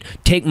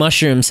 Take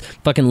mushrooms,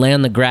 fucking lay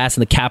on the grass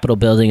in the Capitol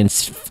building and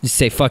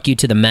say fuck you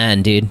to the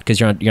man, dude, because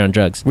you're on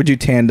drugs. Would you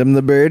tandem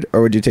the bird,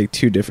 or would you take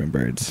two different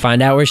birds?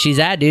 Find out where she's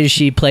at, dude. Is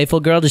she a playful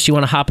girl? Does she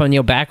want to hop on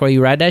your back while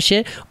you ride that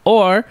shit?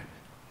 Or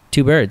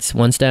two birds,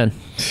 one stone.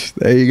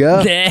 There you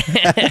go.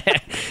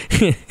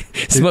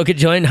 Smoke a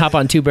joint, hop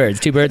on two birds,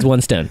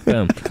 one stone.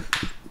 Boom.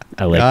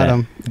 I like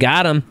that.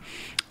 Got him.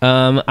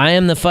 I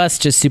am the fuss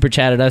just super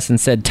chatted us and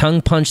said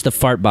tongue punch the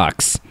fart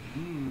box.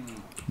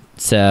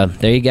 So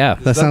there you go.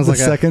 That sounds like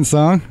the second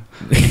song.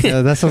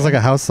 Yeah, that sounds like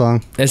a house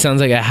song. That sounds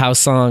like a house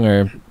song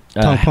or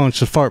tongue punch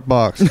the fart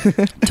box.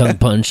 Tongue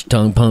punch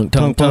the fart box, bitch.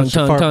 Tongue punch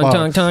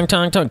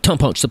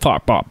the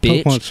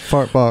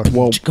fart box.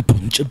 Whoa. Tongue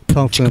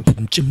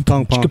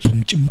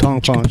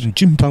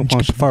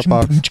punch the fart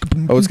box.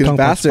 Oh, it's getting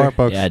faster.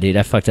 Yeah, dude,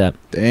 I fucked up.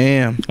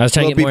 Damn. I was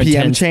trying to get more BPM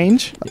intense.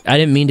 change? I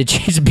didn't mean to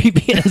change the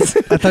BPMs.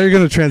 I thought you were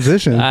gonna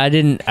transition. I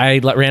didn't. I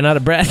ran out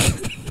of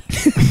breath.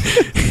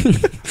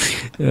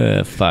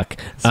 Fuck.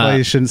 That's why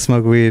you shouldn't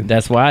smoke weed.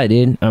 That's why,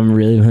 dude. I'm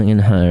really fucking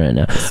high right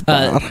now.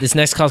 This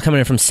next call's coming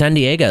in from San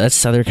Diego. That's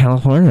Southern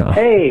California.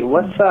 Hey,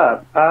 what's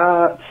up?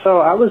 So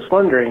I was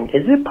wondering,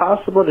 is it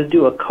possible to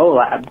do a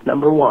collab,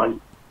 number one?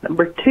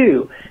 Number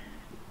two,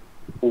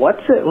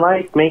 what's it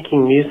like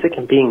making music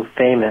and being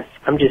famous?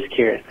 I'm just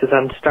curious, because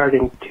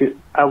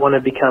I want to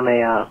become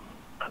a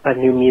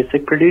new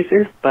music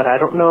producer, but I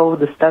don't know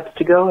the steps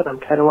to go, and I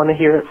kind of want to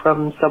hear it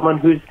from someone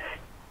who's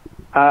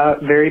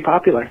very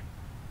popular.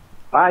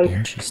 Bye.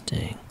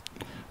 Interesting.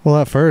 Well,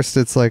 at first,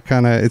 it's like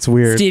it's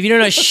weird. Steve, you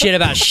don't know shit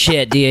about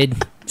shit,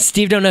 dude.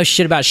 Steve don't know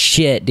shit about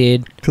shit,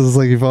 dude. Because it's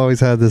like you've always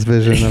had this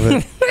vision of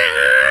it.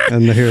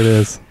 And here it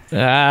is.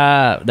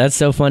 That's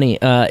so funny.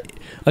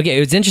 Okay,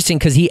 it was interesting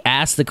because he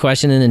asked the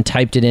question and then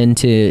typed it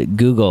into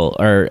Google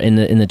or in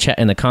the chat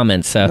in the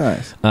comments. So,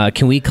 nice.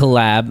 Can we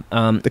collab?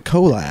 The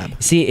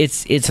collab. See,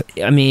 it's.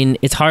 I mean,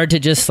 it's hard to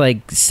just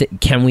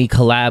can we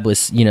collab with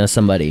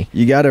somebody?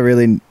 You got to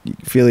really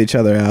feel each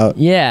other out.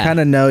 Yeah. Kind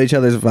of know each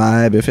other's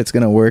vibe, if it's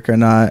gonna work or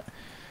not.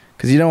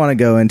 Because you don't want to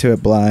go into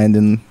it blind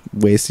and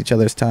waste each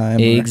other's time.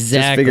 Exactly.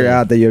 Just figure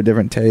out that you have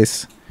different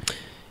tastes.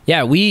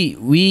 Yeah,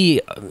 we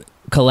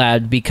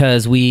collabed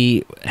because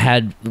we'd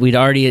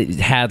already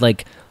had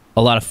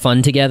a lot of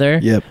fun together.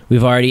 Yep.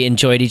 We've already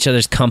enjoyed each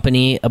other's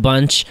company a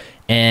bunch,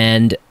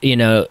 and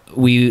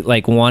we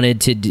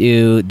wanted to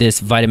do this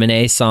Vitamin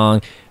A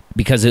song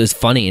because it was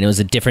funny and it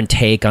was a different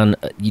take on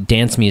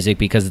dance music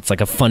because it's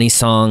like a funny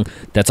song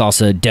that's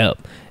also dope.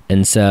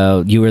 And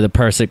so you were the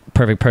perfect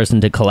person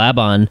to collab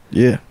on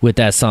with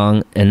that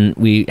song, and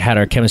we had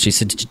our chemistry.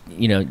 So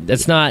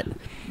that's not.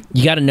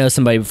 You got to know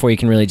somebody before you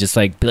can really just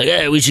be like,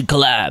 hey, we should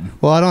collab.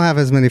 Well, I don't have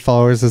as many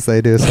followers as they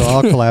do, so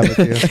I'll collab with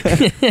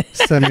you.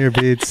 Send me your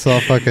beats, so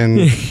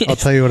I'll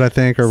tell you what I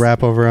think or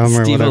rap over them or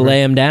whatever. Steve will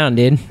lay them down,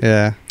 dude.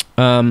 Yeah.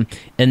 And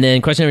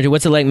then question number 2,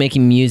 what's it like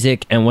making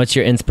music, and what's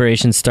your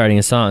inspiration starting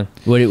a song?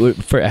 How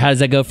does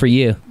that go for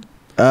you?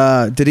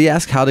 Did he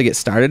ask how to get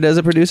started as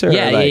a producer?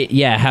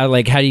 Yeah. How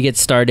do you get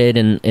started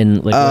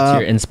and what's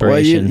your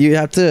inspiration? Well, you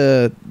have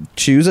to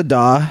choose a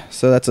DAW,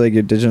 so that's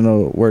your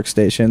digital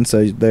workstation.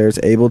 So there's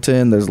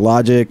Ableton, there's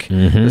Logic,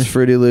 there's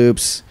Fruity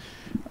Loops.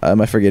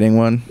 Am I forgetting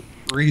one?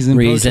 Reason,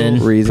 Pro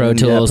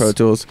Tools. Yeah, Pro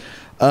Tools.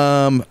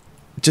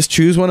 Just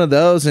choose one of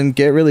those and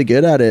get really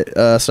good at it.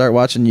 Start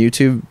watching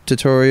YouTube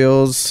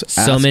tutorials.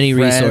 So many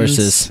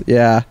resources.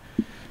 Yeah.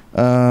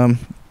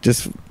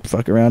 Just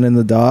fuck around in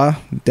the DAW,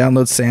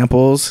 download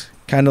samples,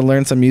 kind of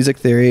learn some music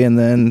theory, and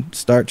then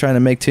start trying to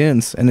make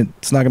tunes. And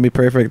it's not going to be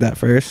perfect at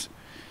first.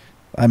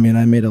 I mean,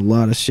 I made a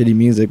lot of shitty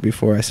music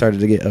before I started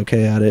to get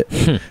okay at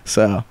it.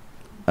 So,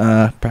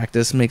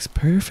 practice makes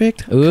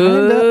perfect.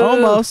 Kinda,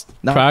 almost.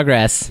 No.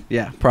 Progress.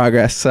 Yeah,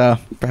 progress. So,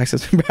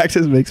 practice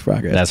makes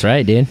progress. That's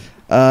right, dude.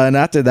 And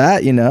after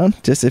that,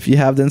 just if you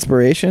have the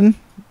inspiration,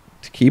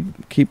 to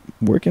keep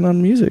working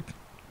on music.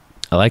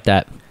 I like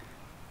that.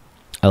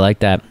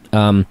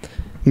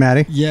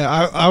 Maddie? Yeah,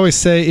 I always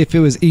say if it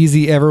was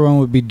easy, everyone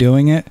would be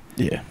doing it.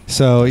 Yeah.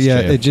 So, That's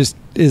true. it just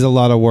is a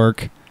lot of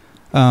work.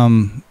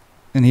 And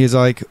he's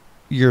like,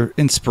 your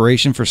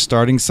inspiration for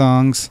starting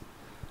songs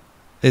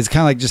is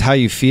kind of like just how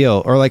you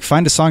feel. Or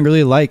find a song you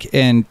really like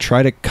and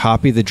try to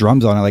copy the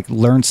drums on it.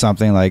 Learn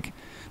something.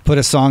 Put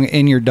a song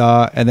in your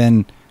DAW and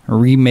then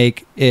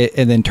remake it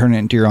and then turn it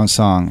into your own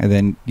song. And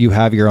then you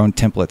have your own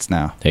templates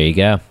now. There you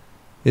go.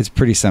 It's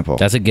pretty simple.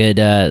 That's a good.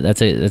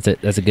 That's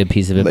a good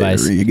piece of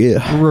advice.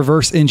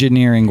 Reverse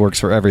engineering works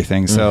for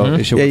everything, so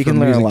it should work you can for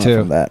learn a music lot too.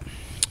 from that.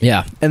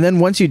 Yeah, and then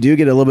once you do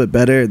get a little bit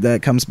better,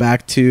 that comes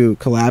back to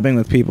collabing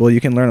with people.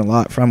 You can learn a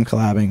lot from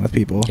collabing with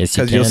people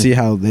because you'll see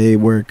how they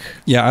work.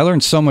 Yeah, I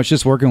learned so much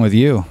just working with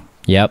you.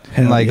 Yep,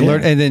 and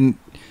learn, and then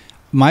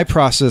my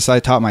process I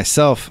taught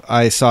myself.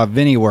 I saw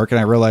Vinny work, and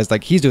I realized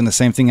he's doing the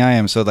same thing I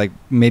am. So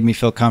made me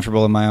feel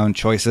comfortable in my own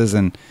choices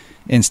and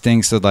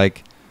instincts. So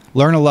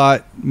learn a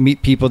lot,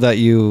 meet people that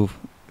you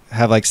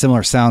have like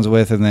similar sounds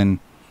with, and then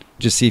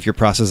just see if your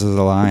processes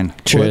align.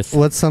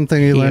 What's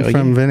something you learned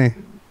from Vinny,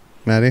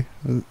 Maddie?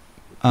 Can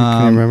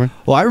you remember?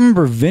 Well, I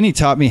remember Vinny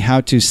taught me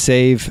how to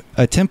save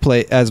a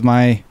template as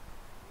my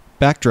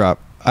backdrop.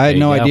 I had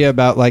no idea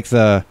about like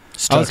the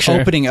structure. I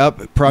was opening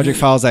up project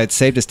files I had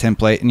saved as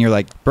template, and you're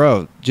like,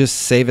 bro, just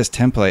save as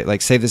template.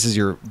 Like save this as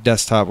your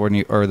desktop or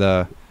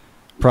the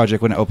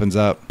project when it opens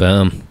up.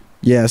 Boom.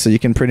 Yeah, so you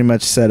can pretty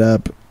much set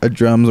up a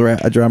drum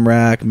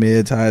rack,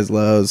 mids, highs,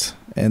 lows,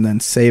 and then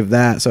save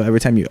that. So every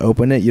time you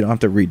open it, you don't have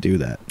to redo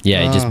that.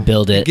 Yeah, you just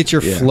build it. Get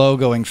your flow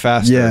going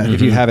faster. Yeah.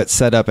 If you have it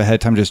set up ahead of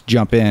time, just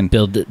jump in.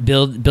 Build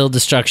the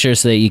structure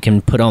so that you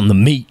can put on the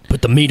meat.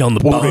 Put the meat on the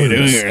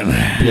bones.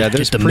 Yeah,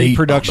 there's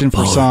pre-production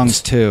for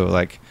songs too.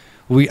 Like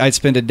I'd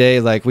spend a day,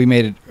 like we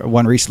made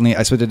one recently,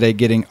 I spent a day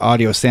getting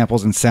audio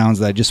samples and sounds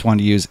that I just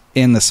wanted to use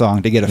in the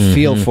song to get a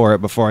feel for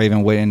it before I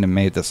even went in and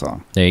made the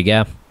song. There you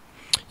go.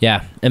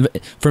 Yeah. And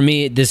for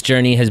me, this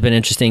journey has been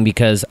interesting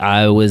because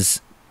I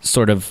was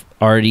sort of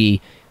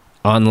already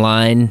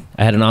online.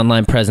 I had an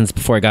online presence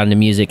before I got into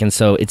music. And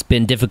so it's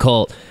been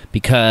difficult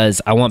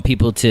because I want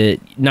people to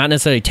not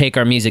necessarily take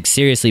our music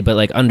seriously, but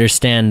like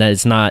understand that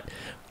it's not,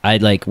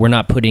 we're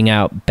not putting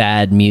out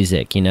bad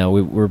music, you know.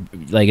 We're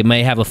like, it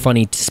may have a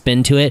funny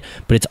spin to it,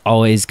 but it's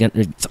always gonna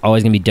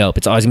be dope.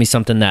 It's always gonna be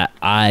something that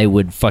I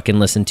would fucking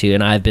listen to,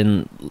 and I've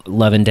been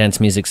loving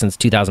dance music since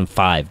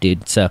 2005,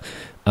 dude. So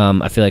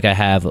I feel like I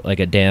have like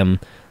a damn,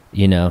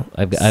 you know,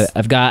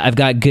 I've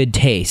got good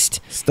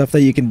taste, stuff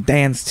that you can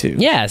dance to.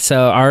 Yeah.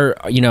 So our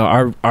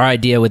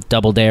idea with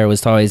Double Dare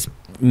was to always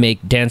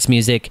make dance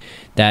music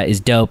that is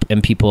dope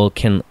and people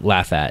can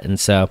laugh at, and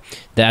so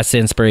that's the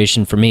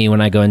inspiration for me when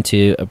I go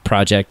into a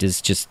project,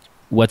 is just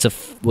what's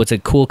a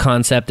cool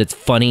concept that's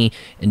funny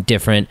and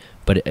different,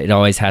 but it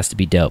always has to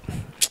be dope.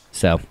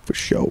 So for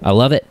sure, I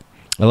love it.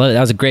 That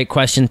was a great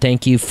question.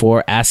 Thank you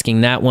for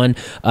asking that one.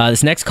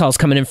 This next call is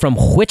coming in from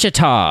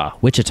Wichita.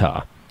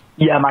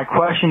 Yeah, my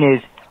question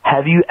is,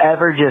 have you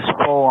ever just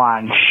full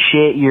on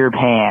shit your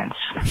pants?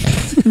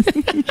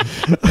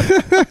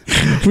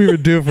 We were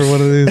due for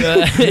one of these.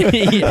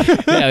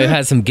 Yeah, we've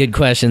had some good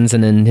questions.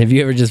 And then, have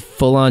you ever just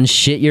full on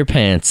shit your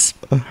pants?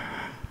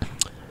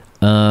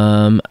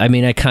 I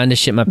mean, I kind of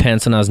shit my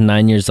pants when I was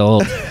 9 years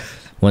old.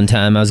 One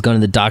time I was going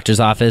to the doctor's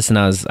office and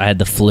I had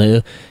the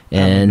flu,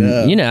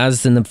 and you know, I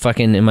was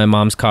in my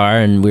mom's car,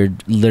 and we were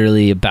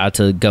literally about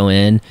to go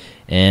in,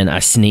 and I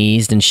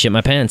sneezed and shit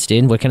my pants,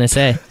 dude. What can I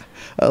say?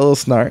 A little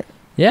snort.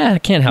 Yeah, I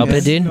can't help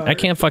it, dude. I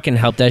can't fucking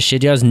help that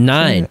shit. Dude, I was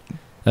 9.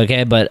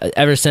 Okay, but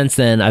ever since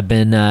then, I've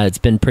been it's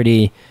been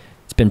pretty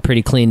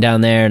clean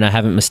down there, and I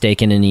haven't had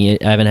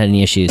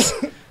any issues.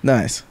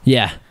 Nice.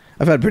 Yeah.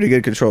 I've had pretty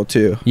good control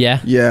too. Yeah.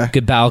 Yeah.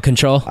 Good bowel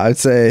control. I'd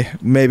say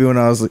maybe when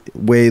I was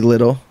way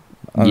little.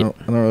 I don't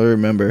really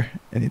remember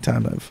any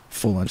time I've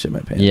full on shit my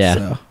pants. Yeah.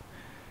 So.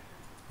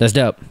 That's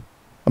dope.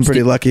 I'm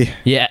pretty lucky.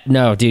 Yeah.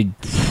 No, dude.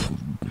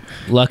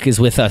 Luck is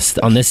with us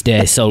on this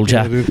day,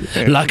 soldier.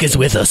 Luck is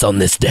with us on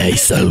this day,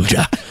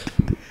 soldier.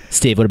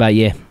 Steve, what about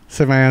you?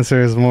 So my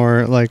answer is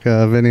more like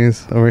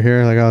Vinny's over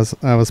here. Like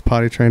I was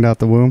potty trained out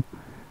the womb,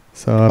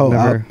 so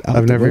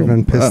I've never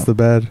even pissed the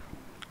bed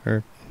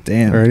or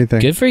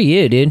anything. Good for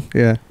you, dude.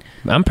 Yeah,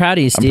 I'm proud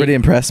of you, Steve. I'm pretty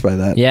impressed by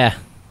that.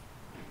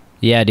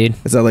 Yeah, dude.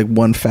 Is that like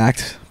one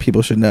fact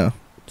people should know?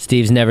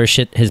 Steve's never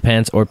shit his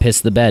pants or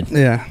pissed the bed.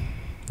 Yeah.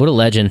 What a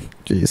legend.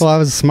 Jeez. Well, I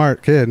was a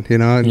smart kid, you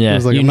know. I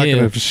was like, I'm not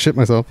going to shit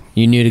myself.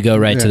 You knew to go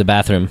right to the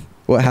bathroom.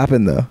 What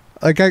happened though?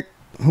 Like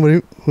what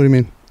do you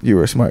mean? You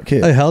were a smart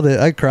kid. I held it.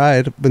 I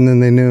cried, but then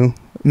they knew.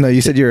 No,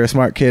 you said you were a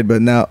smart kid,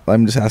 but now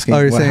I'm just asking. Oh,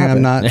 you're saying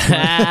happened? I'm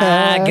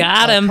not?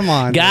 Got him. Come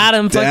on. Got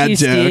him. Fuck you,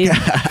 Steve.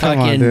 Come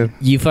on, dude.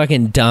 You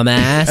fucking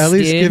dumbass. At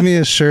least give me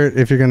a shirt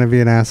if you're going to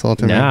be an asshole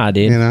to me. Nah,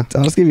 dude. You know?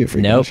 I'll just give you a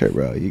free shirt,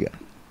 bro. You got.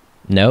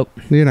 Nope.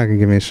 You're not going to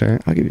give me a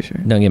shirt. I'll give you a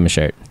shirt. Don't give him a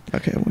shirt.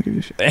 Okay, I won't give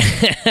you a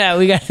shirt.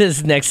 We got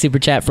this next super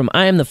chat from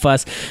I Am the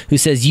Fuss, who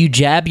says, you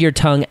jab your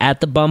tongue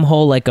at the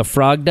bumhole like a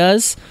frog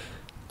does.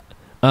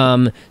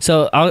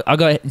 So I'll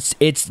go ahead.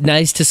 It's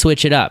nice to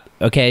switch it up,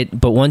 okay?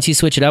 But once you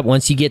switch it up,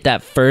 once you get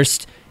that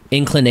first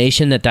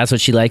inclination that's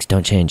what she likes,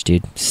 don't change,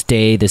 dude.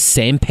 Stay the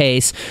same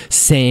pace,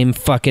 same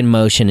fucking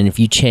motion, and if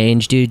you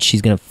change, dude,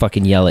 she's gonna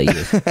fucking yell at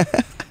you.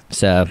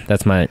 So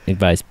that's my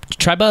advice.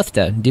 Try both,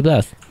 though. Do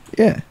both.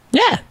 Yeah.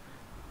 Yeah.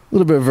 A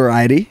little bit of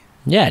variety.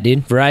 Yeah,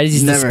 dude. Variety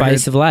is the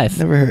spice of life.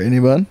 Never hurt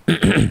anyone.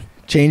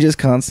 Change is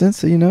constant,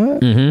 so you know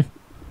it. Mm-hmm.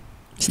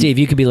 Steve,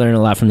 you could be learning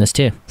a lot from this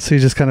too. So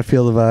you just kind of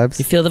feel the vibes.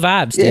 You feel the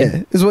vibes, dude.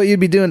 Yeah, is what you'd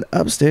be doing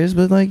upstairs,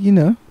 but like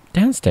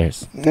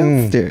downstairs.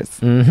 Downstairs.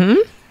 Mm-hmm.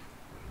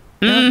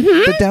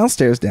 The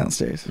downstairs.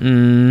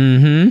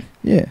 Mm-hmm.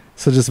 Yeah.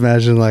 So just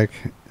imagine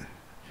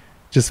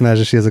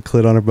she has a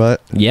clit on her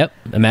butt. Yep.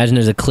 Imagine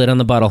there's a clit on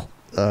the bottle.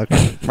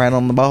 Right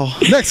on the ball.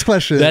 Next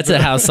question. That's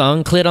a house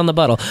song. Clit on the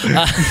bottle.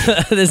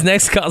 This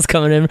next call's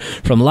coming in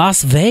from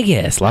Las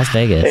Vegas.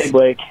 Hey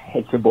Blake,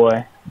 it's your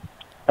boy.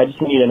 I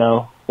just need to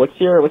know what's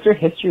your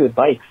history with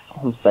bikes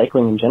and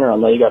cycling in general.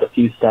 I know you got a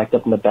few stacked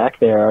up in the back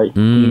there.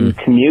 You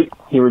commute?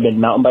 You ever been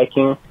mountain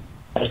biking?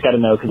 I just got to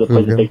know because it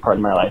plays a big part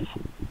in my life.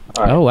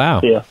 All right. Oh,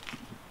 wow. See ya.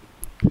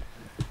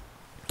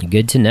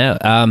 Good to know.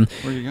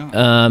 Where you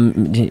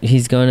going?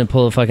 He's going to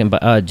pull a fucking.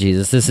 Oh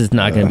Jesus, this is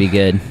not going to be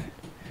good.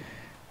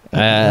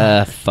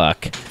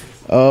 Fuck.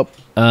 Oh.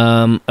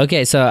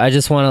 Okay, so I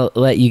just want to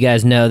let you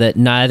guys know that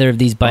neither of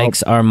these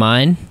bikes are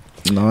mine.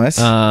 Nice.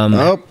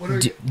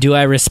 Do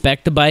I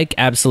respect the bike?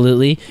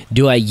 Absolutely.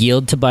 Do I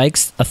yield to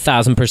bikes?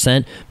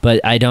 1,000%. But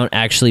I don't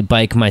actually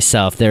bike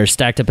myself. They're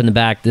stacked up in the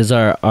back. These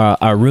are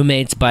our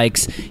roommate's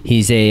bikes.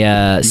 He's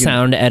a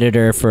sound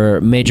editor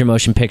for Major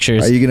Motion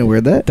Pictures. Are you gonna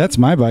wear that? That's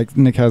my bike.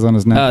 Nick has on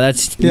his neck. Oh,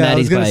 that's Yeah, I Maddie's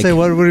was gonna bike. say,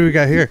 what do we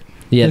got here?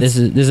 Yeah, this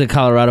is a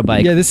Colorado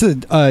bike. Yeah, this is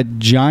a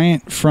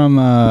Giant from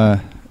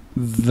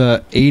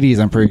the 80s,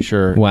 I'm pretty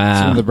sure. Wow.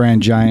 It's from the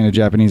brand Giant, a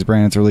Japanese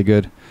brand. It's really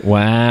good.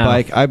 Wow.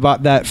 Bike. I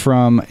bought that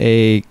from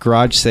a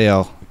garage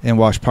sale in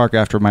Wash Park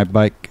after my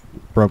bike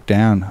broke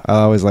down. I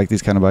always like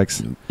these kind of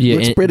bikes. Yeah,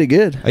 Looks pretty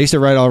good. I used to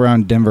ride all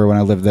around Denver when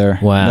I lived there.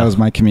 Wow. That was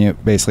my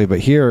commute, basically. But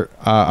here,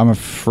 I'm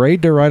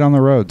afraid to ride on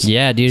the roads.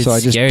 Yeah, dude. So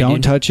it's I just scary, don't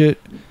dude. touch it.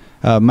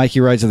 Mikey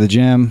rides to the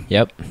gym.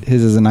 Yep.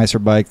 His is a nicer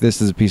bike.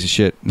 This is a piece of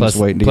shit. I'm Plus,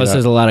 just waiting to plus get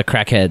there's out. a lot of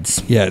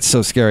crackheads. Yeah, it's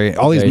so scary.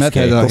 All these Very meth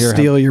heads scary. out They'll here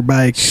steal have your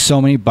bike.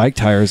 so many bike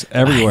tires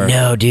everywhere. I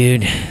know,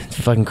 dude. It's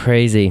fucking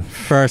crazy.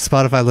 For our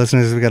Spotify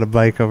listeners, we got a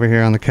bike over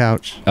here on the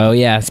couch. Oh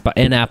yeah,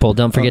 and Apple.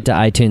 Don't forget to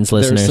iTunes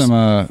listeners. There's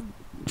some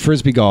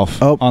frisbee golf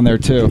on there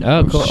too.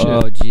 Oh, cool. Shit.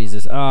 Oh,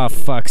 Jesus. Oh,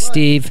 fuck,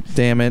 Steve.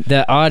 Damn it.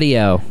 The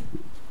audio.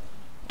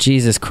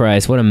 Jesus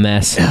Christ, what a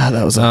mess. Yeah,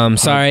 that was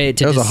sorry.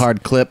 That was a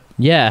hard clip.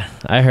 Yeah,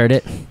 I heard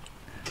it.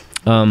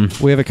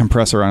 We have a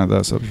compressor on it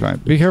though, so it'll be fine.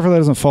 Be careful that it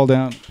doesn't fall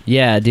down.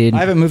 Yeah, dude. I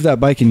haven't moved that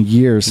bike in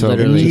years, so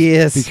Literally.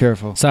 Yes. be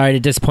careful. Sorry to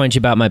disappoint you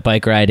about my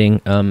bike riding,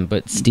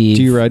 but Steve.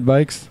 Do you ride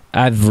bikes?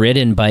 I've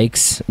ridden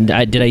bikes.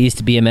 I used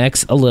to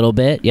BMX a little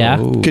bit, yeah.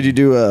 Oh. Could you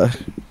do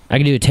I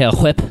could do a tail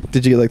whip.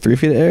 Did you get like 3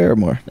 feet of air or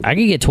more? I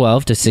could get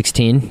 12 to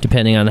 16,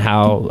 depending on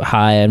how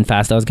high and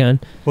fast I was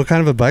going. What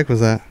kind of a bike was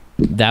that?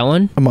 That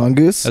one? A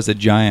mongoose? That's a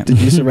Giant. Did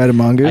you used to ride a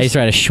mongoose? I used to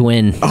ride a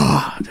Schwinn.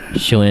 Oh,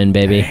 Schwinn,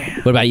 baby.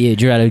 What about you?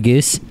 Did you ride a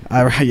goose?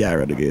 I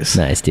rode a goose.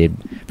 Nice, dude.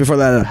 Before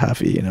that, a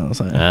Huffy, you know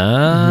what I'm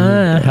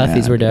saying?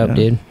 Huffies were dope, yeah.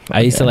 dude. I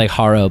used to like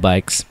Haro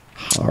bikes.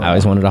 Haro. I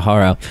always wanted a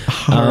Haro.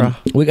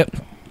 We got...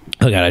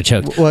 Oh, God, I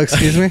choked. Well,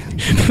 excuse me?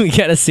 We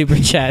got a super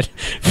chat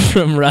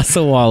from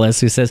Russell Wallace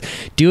who says,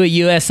 do a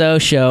USO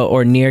show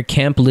or near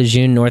Camp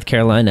Lejeune, North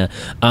Carolina.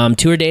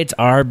 Tour dates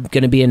are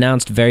going to be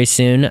announced very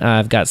soon.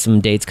 I've got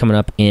some dates coming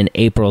up in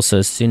April, so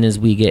as soon as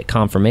we get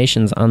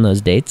confirmations on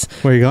those dates,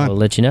 Where are you going? we'll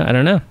let you know. I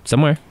don't know.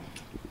 Somewhere.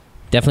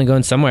 Definitely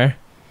going somewhere.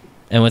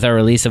 And with our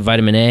release of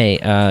Vitamin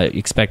A,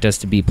 expect us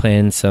to be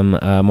playing some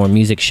more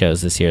music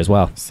shows this year as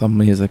well. Some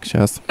music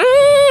shows.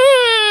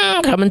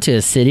 Coming to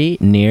a city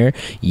near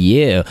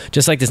you.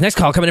 Just like this next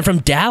call coming in from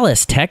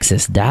Dallas,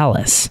 Texas.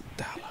 Dallas.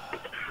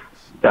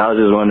 I was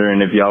just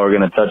wondering if y'all were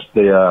going to touch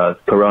the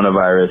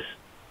coronavirus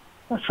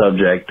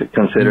subject,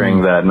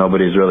 considering that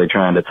nobody's really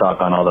trying to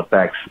talk on all the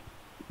facts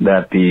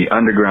that the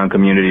underground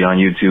community on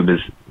YouTube is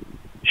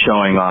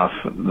showing off.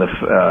 The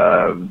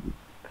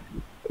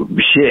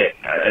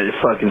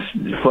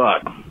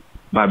fuck.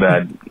 My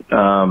bad.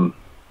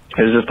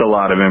 There's just a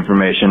lot of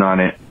information on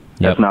it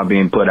that's not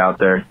being put out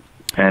there.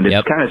 And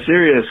it's kind of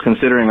serious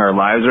considering our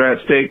lives are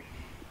at stake.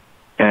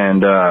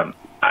 And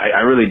I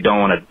really don't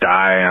want to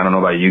die. I don't know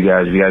about you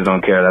guys. If you guys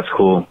don't care, that's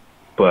cool.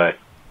 But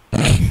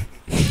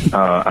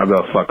I'll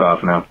go fuck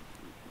off now.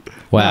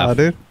 Wow. Oh,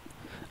 dude.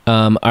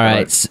 All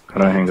right. How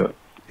do I hang up?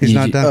 He's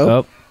not done.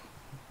 Oh.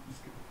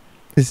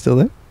 He's still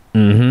there?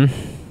 Mm-hmm.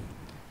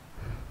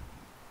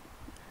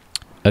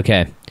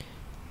 Okay.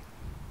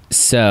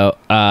 So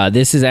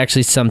this is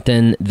actually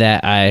something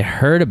that I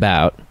heard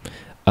about.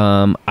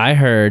 I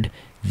heard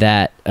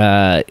that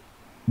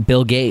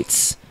Bill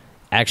Gates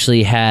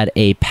actually had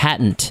a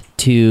patent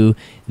to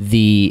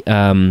the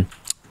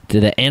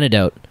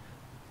antidote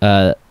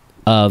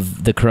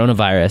of the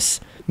coronavirus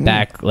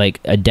back like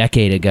a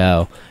decade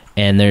ago,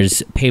 and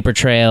there's paper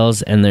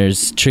trails and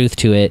there's truth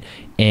to it,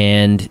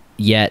 and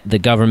yet the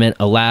government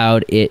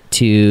allowed it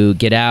to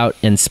get out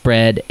and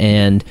spread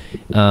and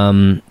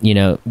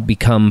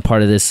become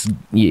part of this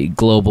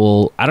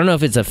global, I don't know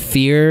if it's a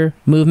fear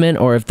movement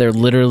or if they're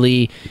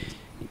literally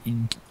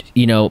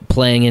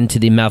playing into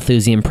the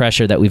Malthusian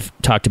pressure that we've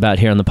talked about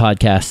here on the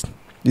podcast.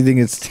 Do you think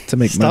it's to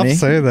make Stop money?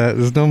 saying that.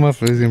 There's no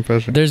Malthusian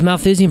pressure. There's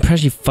Malthusian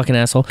pressure, you fucking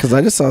asshole. Because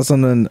I just saw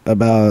something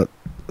about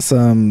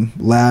some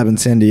lab in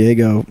San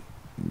Diego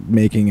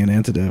making an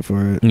antidote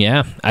for it.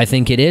 Yeah, I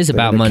think it is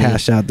about money.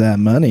 Cash out that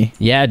money.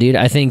 Yeah, dude.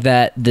 I think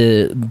that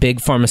the big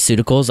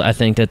pharmaceuticals, I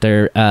think that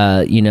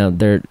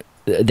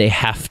they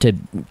have to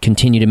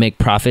continue to make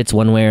profits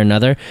one way or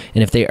another,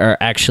 and if they are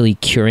actually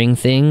curing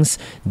things,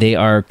 they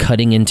are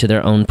cutting into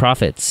their own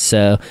profits.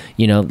 So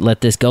let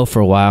this go for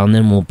a while and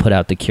then we'll put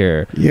out the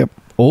cure. Yep.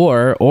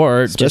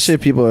 Or especially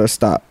if people are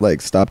stopped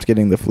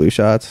getting the flu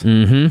shots.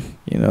 Mm-hmm.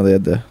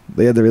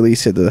 They had to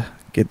release it to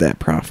get that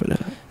profit up.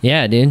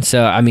 Yeah, dude.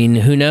 So I mean,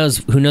 who knows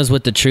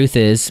what the truth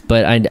is,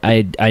 but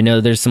I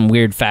know there's some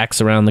weird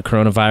facts around the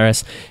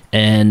coronavirus,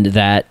 and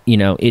that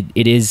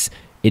it is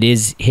it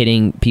is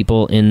hitting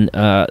people in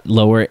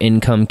lower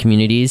income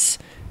communities.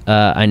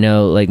 I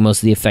know, like, most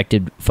of the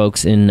affected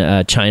folks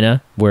in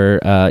China were,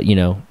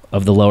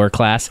 of the lower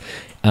class.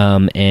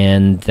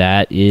 And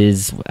that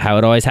is how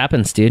it always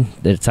happens, dude.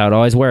 That's how it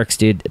always works,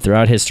 dude,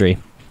 throughout history.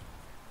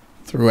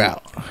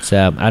 Throughout.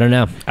 So, I don't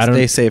know.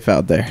 Stay safe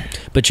out there.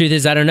 But truth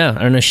is, I don't know.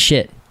 I don't know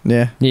shit.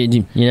 Yeah.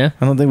 You know?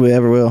 I don't think we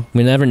ever will.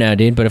 We never know,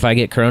 dude. But if I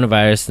get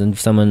coronavirus, then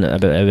someone,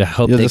 I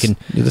hope You'll can...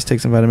 You'll just take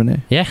some vitamin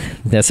A. Yeah,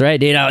 that's right,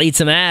 dude. I'll eat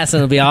some ass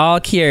and it'll be all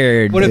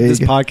cured. What if this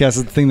podcast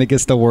is the thing that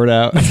gets the word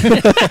out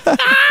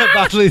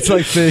about these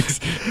like things?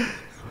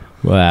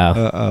 Wow.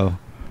 Uh-oh.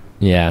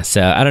 Yeah,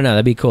 so I don't know.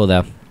 That'd be cool,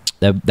 though.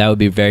 That would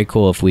be very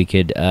cool if we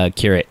could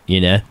cure it, you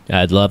know?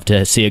 I'd love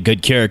to see a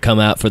good cure come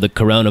out for the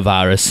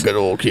coronavirus. Good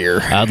old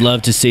cure. I'd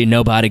love to see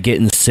nobody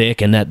getting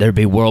sick and that there'd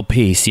be world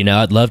peace, you know?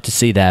 I'd love to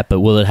see that,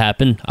 but will it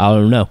happen? I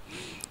don't know.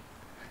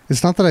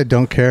 It's not that I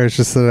don't care. It's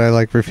just that I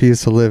like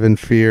refuse to live in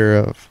fear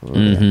of.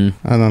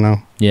 Mm-hmm. I don't know.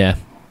 Yeah.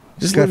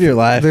 Just live your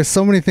life. There's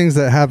so many things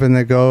that happen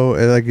that go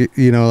like,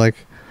 you know, like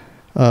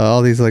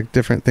all these like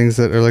different things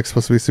that are like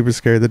supposed to be super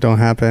scary that don't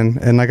happen.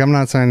 And like, I'm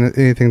not saying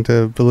anything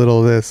to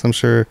belittle this. I'm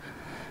sure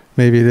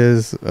maybe it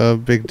is a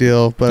big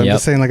deal, but I'm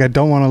just saying, like, I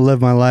don't want to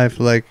live my life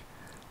like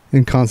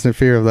in constant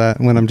fear of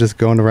that when I'm just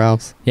going to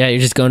Ralph's. Yeah,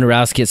 you're just going to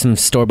Ralph's, get some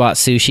store-bought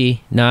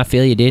sushi. No, I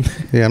feel you, dude.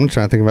 Yeah, I'm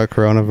trying to think about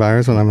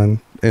coronavirus when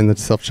I'm in the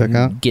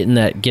self-checkout. Getting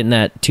that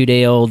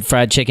 2-day-old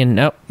fried chicken.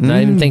 Nope,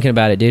 not even thinking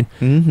about it, dude.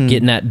 Mm-hmm.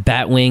 Getting that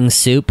bat wing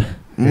soup.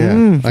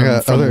 Yeah, I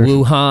got from other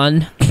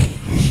Wuhan.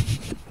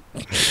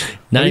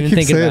 Not even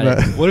thinking about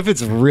it. What if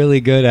it's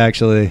really good,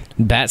 actually?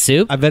 Bat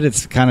soup? I bet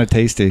it's kind of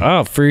tasty.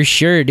 Oh, for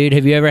sure, dude.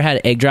 Have you ever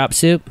had egg drop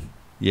soup?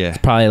 Yeah. It's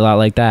probably a lot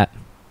like that.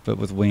 But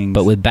with wings.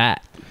 But with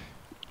bat.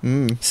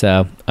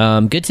 So,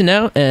 good to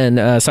know.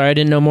 And sorry I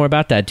didn't know more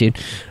about that, dude.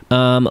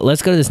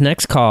 Let's go to this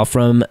next call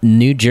from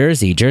New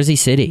Jersey, Jersey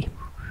City.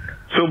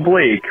 So,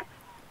 Blake,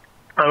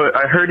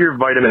 I heard your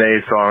Vitamin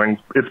A song.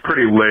 It's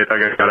pretty lit, I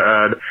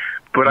gotta add.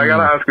 But I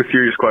gotta ask a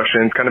serious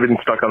question. It's kind of been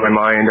stuck on my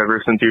mind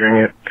ever since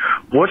hearing it.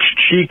 Which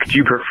cheek do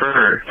you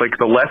prefer? Like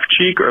the left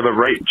cheek or the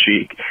right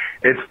cheek?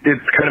 It's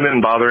kind of been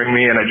bothering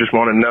me, and I just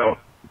want to know.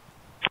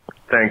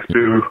 Thanks,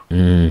 boo.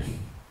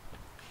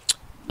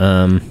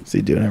 Is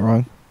he doing it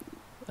wrong?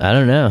 I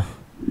don't know.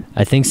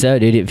 I think so,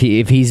 dude.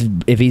 If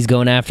he's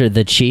going after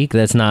the cheek,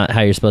 that's not how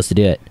you're supposed to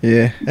do it.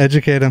 Yeah.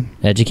 Educate him.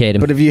 Educate him.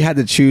 But if you had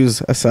to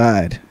choose a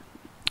side.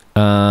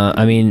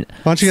 I mean,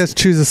 why don't you guys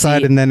choose a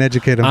side and then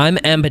educate them? I'm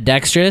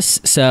ambidextrous,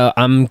 so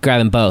I'm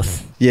grabbing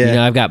both. Yeah, you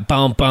know, I've got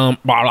boom, blah,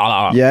 blah,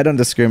 blah. Yeah, I don't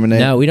discriminate.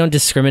 No, we don't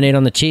discriminate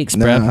on the cheeks,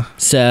 bro. Nah.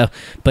 So,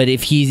 but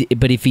if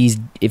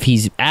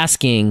he's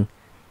asking,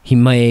 he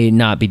may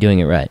not be doing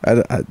it right.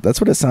 That's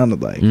what it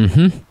sounded like.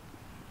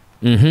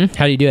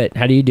 How do you do it?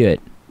 How do you do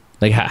it?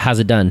 Like, how's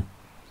it done?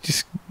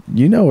 Just,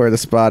 you know where the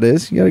spot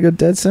is. You gotta go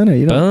dead center.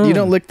 You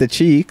don't lick the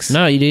cheeks.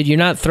 No, dude. You're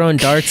not throwing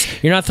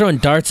darts. You're not throwing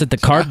darts at the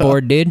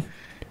cardboard, dude.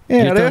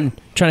 Yeah, you're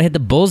trying to hit the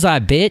bullseye,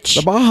 bitch.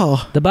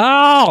 The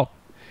ball.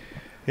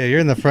 Yeah, you're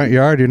in the front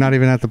yard. You're not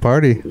even at the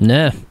party.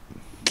 No.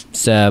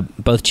 So,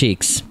 both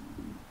cheeks.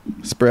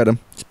 Spread them.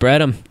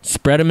 Spread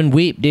them and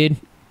weep, dude.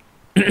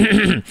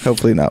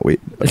 Hopefully not weep.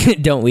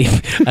 Don't weep.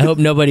 I hope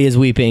nobody is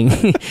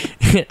weeping.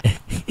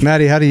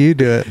 Maddie, how do you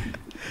do it?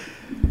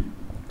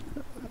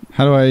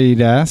 How do I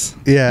eat ass?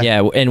 Yeah.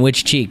 Yeah, and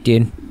which cheek,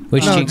 dude?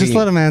 Which cheek? Just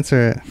let him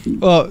answer it.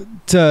 Well,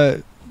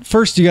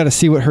 first you got to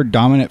see what her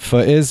dominant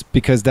foot is,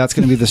 because that's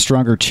going to be the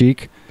stronger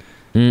cheek.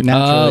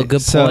 Oh, good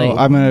point. So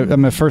I'm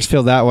gonna first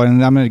feel that one,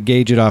 and I'm gonna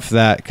gauge it off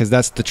that, because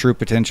that's the true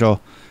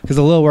potential. Because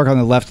a little work on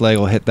the left leg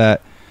will hit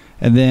that,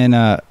 and then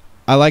I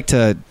like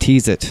to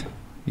tease it.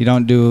 You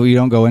don't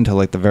go into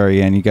like the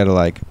very end. You got to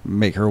like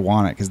make her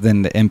want it, because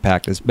then the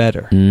impact is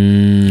better.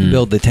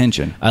 Build the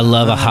tension. I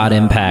love a hot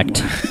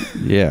impact.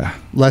 Yeah.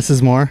 Less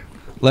is more.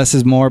 Less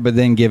is more, but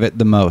then give it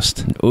the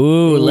most.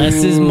 Ooh,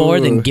 less is more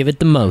than give it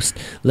the most.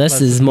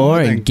 Less is more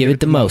and give it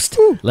the most.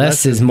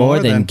 Less is more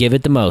than give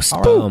it the most.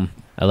 Boom.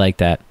 I like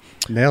that.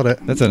 Nailed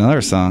it. That's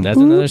another song. That's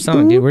another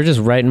song, dude. We're just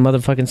writing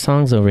motherfucking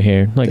songs over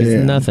here. Like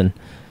it's nothing.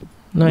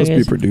 Must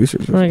be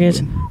producers. Like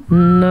it's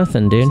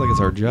nothing, dude. It's like it's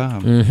our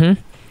job.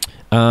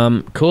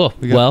 Cool.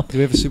 Do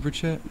we have a super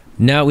chat?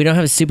 No, we don't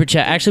have a super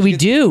chat. Actually, we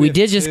do. We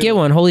did just get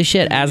one. Holy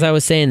shit. As I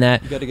was saying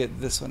that. You got to get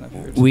this one up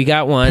here. We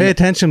got one. Pay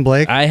attention,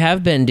 Blake. I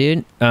have been,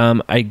 dude.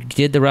 I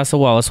did the Russell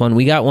Wallace one.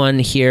 We got one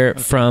here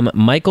from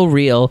Michael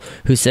Reel,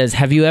 who says,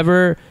 have y'all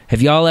ever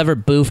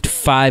boofed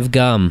 5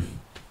 gum?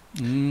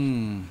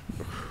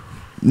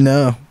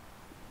 No.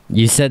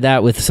 You said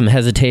that with some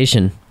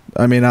hesitation.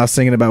 I mean, I was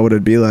thinking about what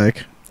it'd be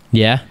like.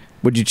 Yeah?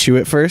 Would you chew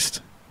it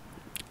first?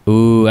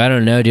 Ooh, I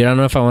don't know, dude. I don't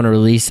know if I want to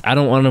release. I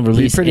don't want to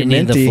release any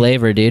of the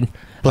flavor, dude.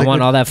 Blake I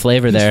want all that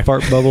flavor there.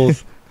 Fart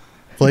bubbles.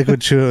 Blake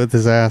would chew it with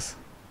his ass.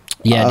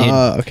 Yeah,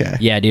 dude. Okay.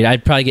 Yeah, dude.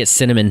 I'd probably get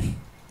cinnamon.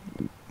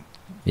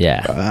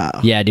 Yeah.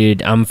 Wow. Yeah,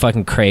 dude. I'm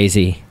fucking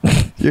crazy.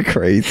 You're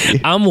crazy.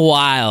 I'm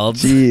wild.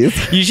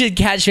 Jeez. You should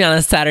catch me on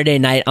a Saturday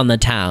night on the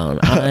town.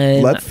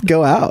 Let's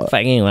go out.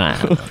 Fucking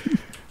wild.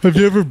 Have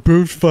you ever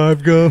boofed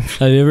 5 gum?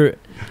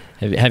 Have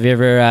Have you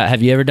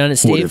ever done it,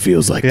 Steve? What it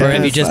feels like. Or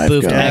have you just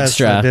boofed Yes,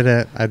 extra?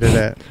 I did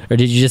it. Or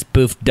did you just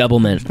boof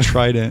Doublemint?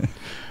 Tried it.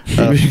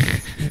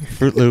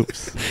 Fruit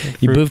Loops.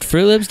 You boofed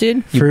Fruit Loops,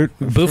 dude?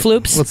 Boof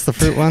Loops? What's the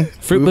fruit one?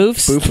 Fruit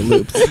Boofs? Boof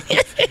Loops.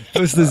 It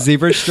was the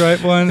zebra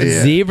stripe one.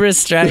 Yeah. Zebra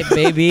Stripe,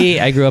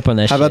 baby. I grew up on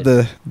that How shit. about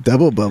the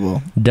double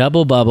bubble?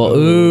 Double Bubble.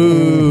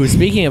 Ooh.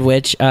 Speaking of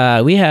which,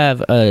 we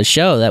have a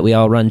show that we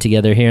all run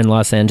together here in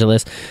Los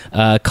Angeles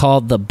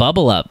called The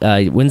Bubble Up.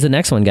 When's the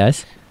next one,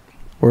 guys?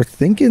 We're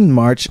thinking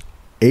March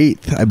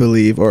 8th, I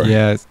believe. Or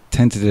Yeah, it's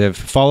tentative.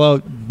 Follow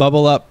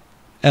Bubble Up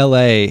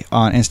LA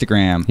on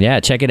Instagram. Yeah,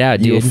 check it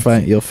out, dude.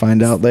 You'll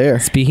find out there.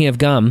 Speaking of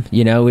gum,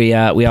 we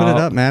all Put it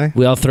up, Manny.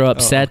 we all throw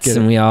up sets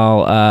and we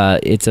all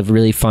it's a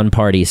really fun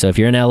party. So if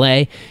you're in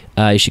LA,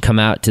 you should come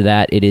out to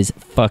that. It is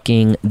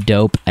fucking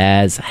dope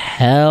as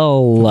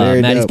hell.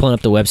 Very Maddie's dope. pulling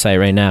up the website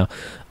right now,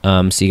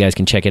 so you guys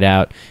can check it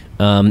out.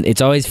 It's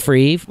always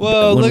free.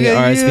 Whoa, when look we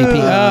at you.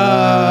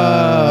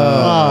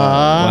 RSVP.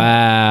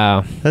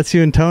 Wow, That's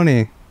you and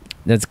Tony.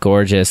 that's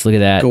gorgeous. Look at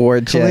that.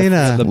 Gorgeous.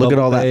 Kalina. The Look at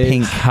all that bubble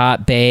pink.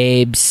 Hot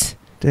babes.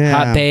 Damn.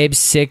 Hot babes,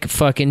 sick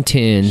fucking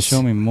tunes.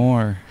 Show me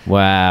more.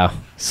 Wow.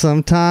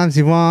 Sometimes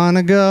you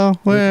wanna go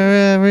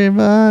where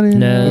everybody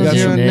knows Knows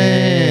your your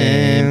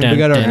name. name. We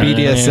got our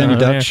BDSM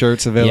duck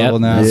shirts available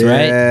Yep, now. that's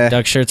Yeah. right.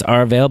 Duck shirts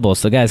are available.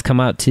 So guys, come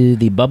out to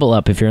the Bubble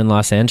Up if you're in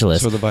Los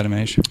Angeles. For the vitamin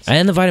A shirts.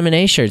 And the vitamin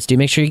A shirts. Do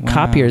make sure you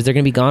copy yours. They're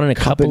going to be gone in a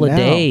couple it of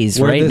now.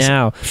 days What right is this?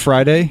 now.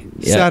 Friday?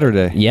 Yep.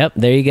 Saturday? Yep,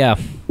 there you go.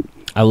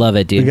 I love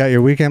it, We dude. got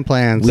your weekend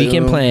plans.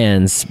 Weekend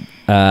plans.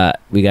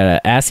 We got an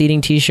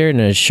ass-eating T-shirt and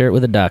a shirt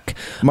with a duck.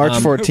 March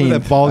Um, 14th.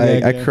 With a ball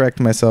gag, I yeah. correct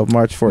myself.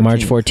 March 14th.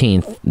 March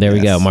 14th. There we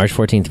go. Yes. March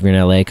 14th. If you're in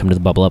LA, come to the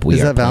Bubble Up. We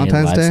Is are that playing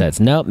Valentine's live Day? sets.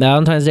 Nope,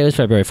 Valentine's Day was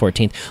February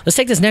 14th. Let's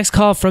take this next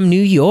call from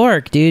New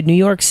York, dude. New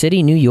York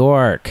City, New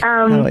York.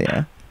 Oh,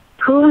 yeah.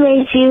 Who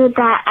made you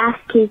that ass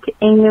cake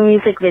in your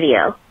music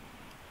video?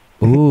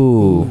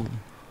 Ooh.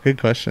 Good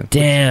question.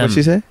 Damn. What'd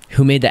she say?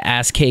 Who made the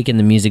ass cake in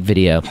the music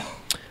video?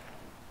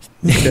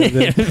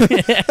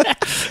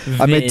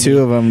 I made two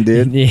of them,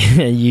 dude.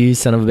 You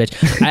son of a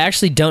bitch. I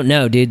actually don't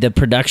know, dude. The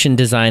production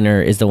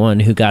designer is the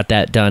one who got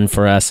that done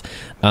for us.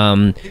 I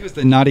think it was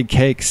the Naughty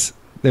Cakes.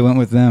 They went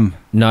with them.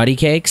 Naughty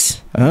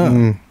Cakes?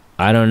 Oh.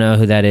 I don't know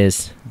who that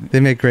is.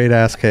 They make great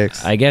ass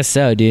cakes. I guess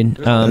so, dude.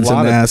 It's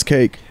an ass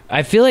cake.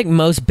 I feel like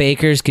most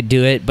bakers could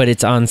do it, but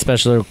it's on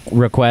special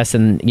request,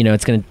 and you know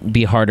it's going to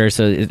be harder,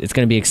 so it's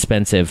going to be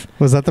expensive.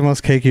 Was that the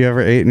most cake you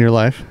ever ate in your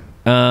life?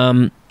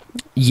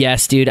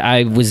 Yes, dude.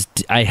 I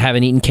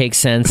haven't eaten cake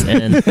since,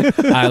 and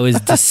I was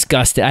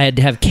disgusted. I had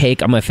to have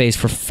cake on my face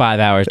for 5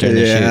 hours during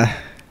the shoot.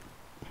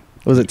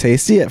 Was it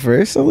tasty at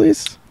first, at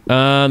least?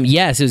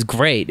 Yes, it was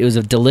great. It was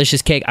a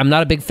delicious cake. I'm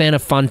not a big fan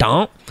of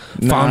fondant.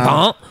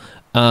 Nah.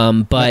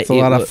 But That's a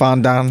lot of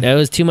fondant. It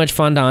was too much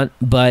fondant,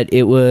 but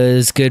it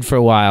was good for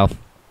a while.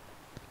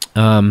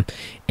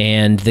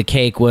 And the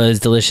cake was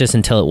delicious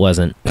until it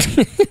wasn't.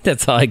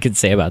 That's all I could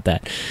say about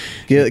that.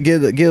 Get a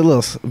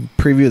little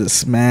preview of the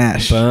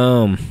smash.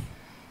 Boom.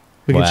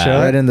 We can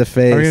show it right in the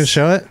face. Are we gonna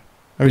show it?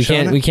 Are we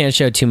showing it? We can't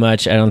show too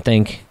much. I don't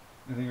think.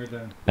 I think we're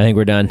done. I think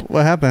we're done.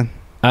 What happened?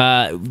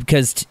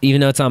 Because even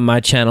though it's on my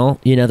channel,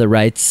 you know the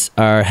rights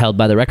are held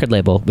by the record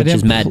label, which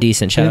is Matt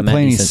Decent. Shout out Matt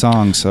play any Decent.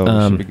 songs, so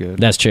it should be good.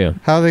 That's true.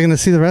 How are they gonna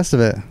see the rest of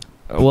it?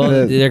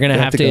 Well, they're gonna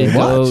have to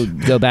go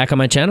go back on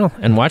my channel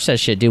and watch that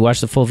shit, dude.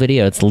 Watch the full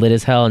video. It's lit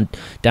as hell, and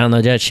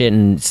download that shit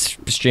and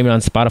stream it on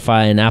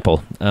Spotify and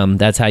Apple.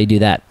 That's how you do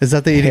that. Is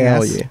that the eating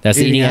Hell ass? yeah. That's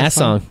the eating ass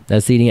song.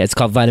 That's the eating. It's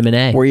called Vitamin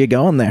A. Where you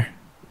going there?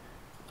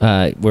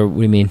 What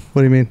do you mean?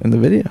 What do you mean? In the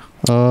video.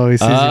 Oh, he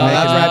sees you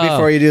That's making right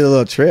before you do the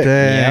little trick.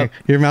 Dang. Yep.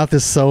 Your mouth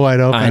is so wide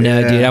open. I know,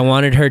 Yeah. dude. I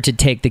wanted her to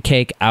take the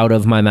cake out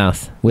of my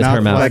mouth with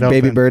her Mouth mouth. wide Like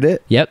Baby open. Bird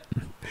it? Yep.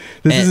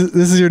 This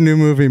is your new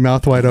movie,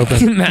 Mouth Wide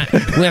Open. With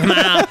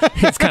mouth.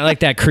 It's kind of like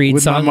that Creed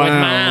With my song. With mouth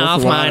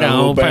mouth wide wide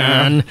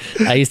open.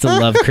 I used to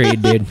love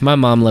Creed, dude. My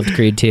mom loved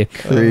Creed too.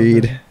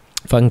 Creed.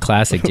 Fucking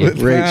classic, dude.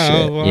 Great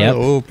shit. Yep.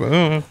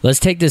 Open. Let's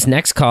take this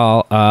next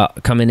call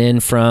coming in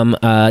from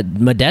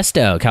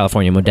Modesto,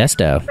 California.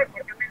 Modesto.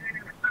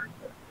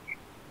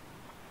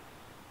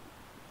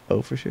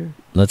 Oh, for sure.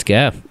 Let's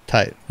go.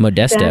 Tight.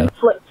 Modesto.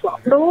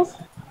 Flip-flops.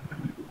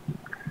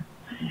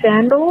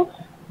 Sandals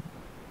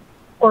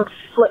or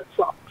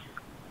flip-flops.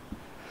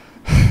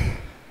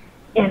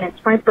 And it's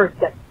my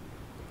birthday.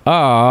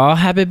 Oh,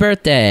 happy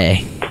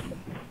birthday.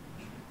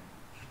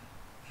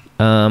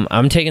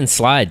 I'm taking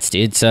slides,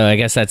 dude, so I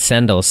guess that's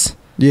sandals.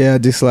 Yeah,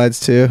 do slides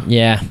too.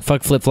 Yeah,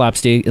 fuck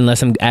flip-flops, dude,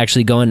 unless I'm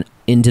actually going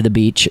into the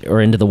beach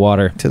or into the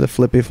water. To the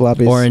flippy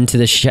floppies. Or into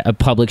the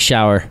public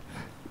shower.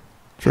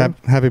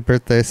 Happy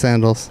birthday,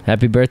 sandals.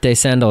 Happy birthday,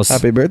 sandals.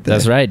 Happy birthday.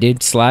 That's right,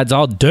 dude. Slides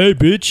all day,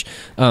 bitch.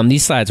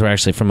 These slides were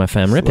actually from my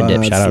fam Rip and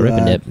Dip. Shout out Rip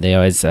and Dip. They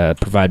always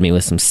provide me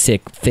with some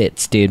sick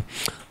fits, dude.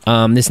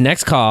 This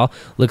next call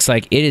looks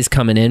like it is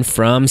coming in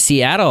from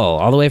Seattle,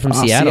 all the way from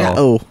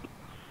Seattle.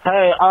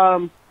 Hey,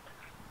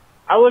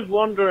 I was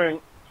wondering,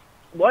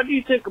 what do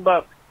you think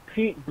about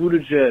Pete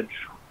Buttigieg?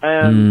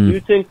 And do you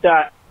think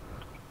that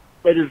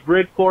it is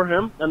rigged for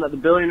him and that the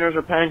billionaires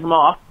are paying him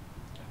off?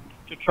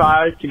 to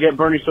try to get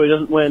Bernie so he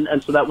doesn't win,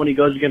 and so that when he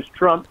goes against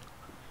Trump,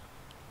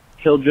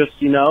 he'll just,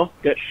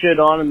 get shit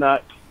on, and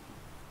that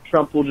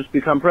Trump will just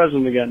become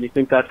president again. Do you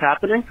think that's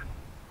happening?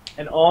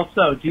 And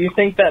also, do you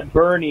think that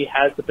Bernie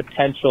has the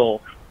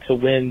potential to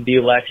win the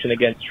election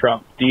against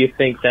Trump? Do you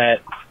think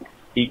that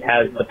he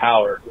has the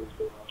power?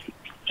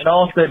 And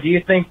also, do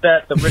you think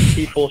that the rich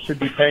people should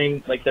be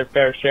paying their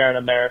fair share in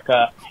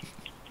America?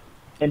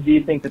 And do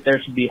you think that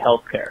there should be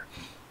health care?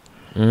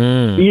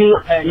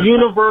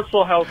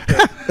 Universal health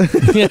care.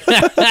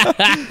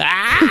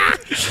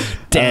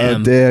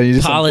 Damn. You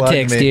just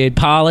Politics, unplugged me. dude.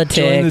 Politics.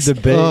 Join the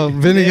debate. Oh,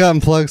 Vinny got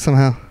unplugged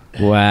somehow.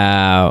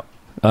 Wow.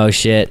 Oh,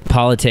 shit.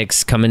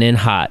 Politics coming in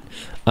hot.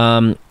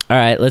 All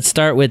right, let's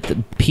start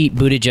with Pete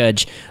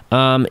Buttigieg.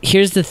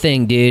 Here's the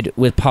thing, dude,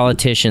 with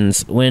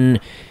politicians. When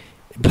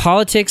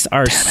politics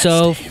are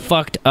so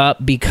fucked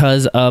up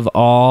because of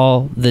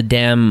all the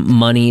damn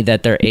money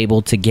that they're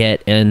able to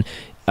get, and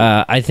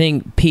I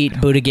think Pete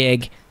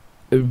Buttigieg,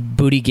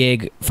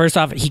 first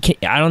off, he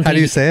can't. I don't think. How do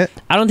you say it?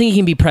 I don't think he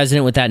can be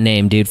president with that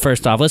name, dude.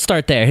 First off, let's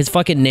start there. His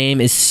fucking name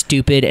is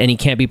stupid, and he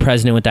can't be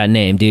president with that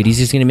name, dude. He's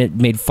just gonna be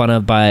made fun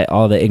of by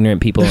all the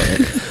ignorant people.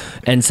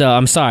 And so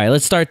I'm sorry.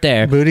 Let's start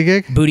there.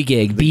 Buttigieg?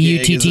 Buttigieg.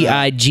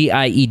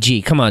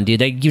 Buttigieg. Come on, dude.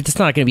 It's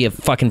not going to be a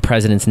fucking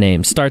president's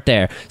name. Start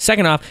there.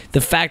 Second off, the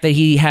fact that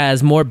he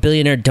has more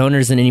billionaire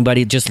donors than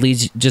anybody just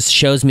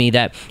shows me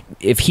that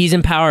if he's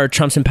in power or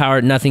Trump's in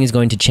power, nothing is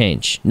going to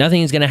change.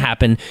 Nothing is going to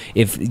happen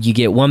if you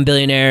get one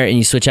billionaire and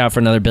you switch out for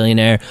another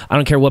billionaire. I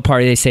don't care what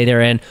party they say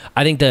they're in.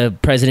 I think the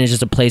president is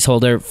just a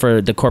placeholder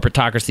for the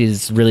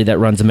corporatocracy that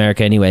runs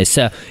America anyway.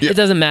 So It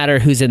doesn't matter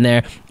who's in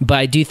there. But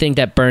I do think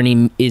that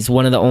Bernie is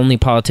one of the only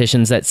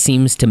politicians that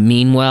seems to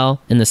mean well,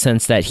 in the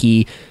sense that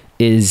he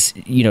is,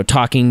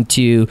 talking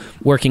to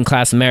working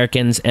class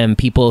Americans and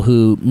people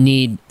who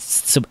need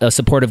a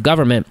supportive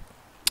government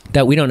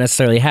that we don't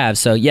necessarily have.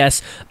 So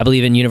yes, I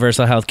believe in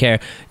universal health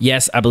care.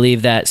 Yes, I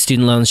believe that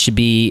student loans should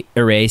be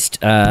erased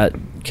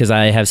because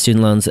I have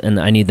student loans and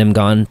I need them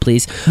gone,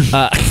 please.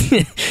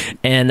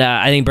 And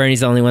I think Bernie's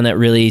the only one that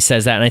really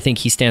says that, and I think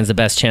he stands the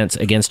best chance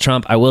against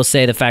Trump. I will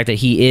say the fact that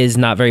he is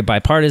not very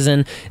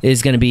bipartisan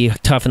is going to be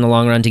tough in the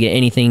long run to get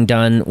anything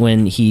done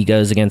when he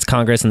goes against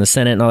Congress and the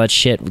Senate and all that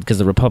shit, because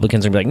the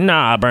Republicans are going to be like,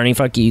 nah, Bernie,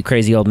 fuck you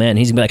crazy old man.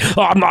 He's going to be like,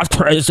 oh, I'm not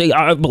crazy.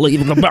 I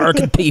believe in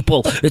American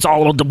people. It's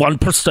all of the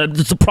 1%.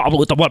 It's the problem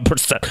with the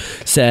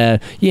 1%. So,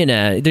 you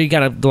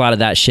got a lot of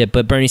that shit,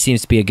 but Bernie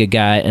seems to be a good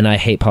guy, and I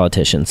hate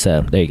politicians.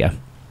 So there you go.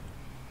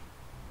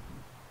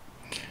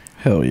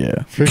 Hell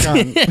yeah.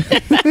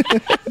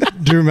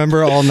 Do you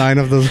remember all 9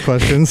 of those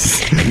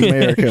questions?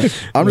 America.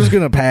 I'm just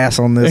going to pass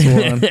on this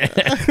one.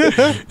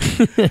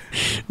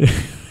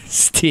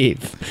 Steve.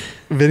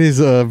 Vinny's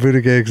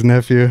Buttigieg's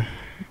nephew.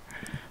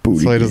 So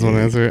he doesn't want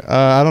to answer.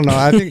 I don't know.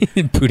 I think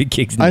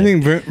Buttigieg's I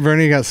think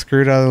Bernie got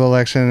screwed out of the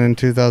election in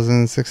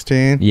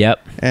 2016.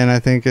 Yep. And I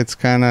think it's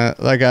kind of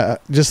like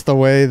just the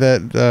way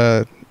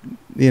that,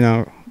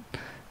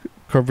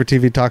 corporate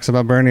TV talks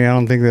about Bernie. I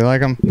don't think they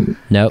like him.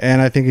 Nope.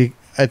 And I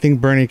think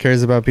Bernie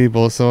cares about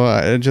people. So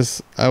I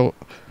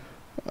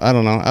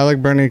don't know. I like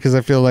Bernie because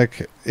I feel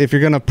like if you're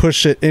going to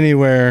push it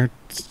anywhere,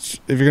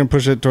 if you're going to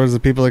push it towards the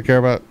people that care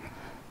about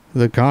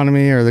the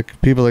economy or the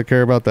people that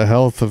care about the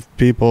health of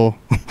people,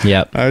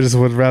 yep. I just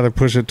would rather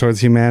push it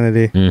towards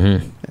humanity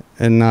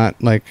and not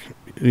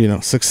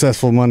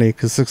successful money,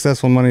 because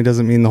successful money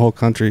doesn't mean the whole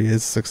country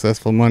is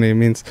successful money. It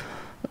means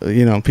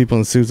people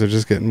in suits are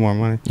just getting more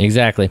money.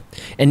 Exactly.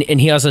 And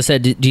he also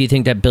said, do you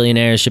think that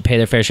billionaires should pay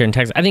their fair share in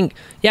taxes? I think,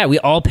 yeah, we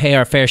all pay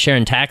our fair share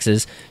in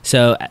taxes.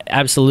 So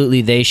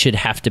absolutely, they should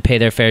have to pay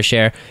their fair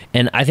share.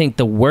 And I think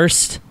the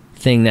worst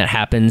thing that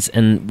happens,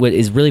 and what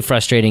is really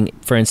frustrating,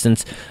 for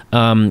instance,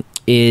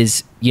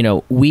 is,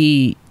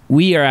 we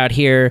are out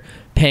here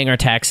paying our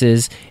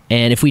taxes,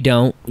 and if we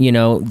don't, the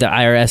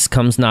IRS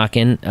comes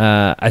knocking.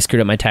 I screwed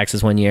up my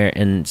taxes one year,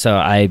 and so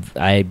I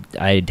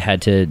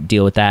had to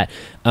deal with that.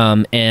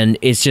 And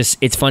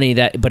it's funny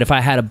but if I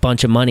had a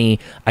bunch of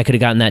money, I could have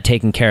gotten that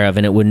taken care of,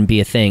 and it wouldn't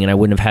be a thing, and I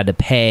wouldn't have had to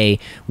pay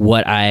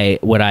what I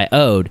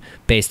owed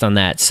based on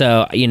that.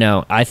 So,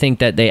 I think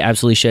that they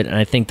absolutely should, and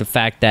I think the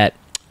fact that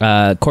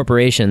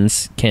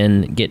corporations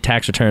can get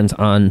tax returns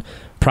on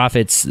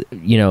profits,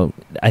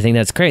 I think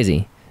that's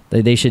crazy.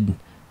 They should.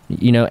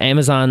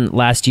 Amazon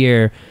last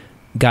year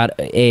got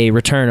a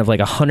return of like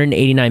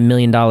 $189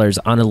 million on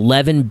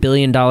 $11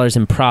 billion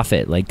in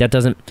profit. Like that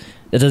doesn't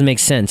make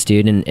sense,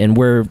 dude. And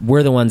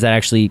we're the ones that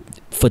actually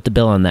foot the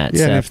bill on that. Yeah,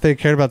 so. And if they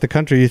cared about the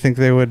country, you think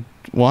they would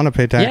want to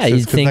pay taxes? Yeah,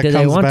 you think that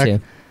they want to.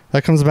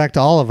 That comes back to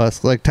all of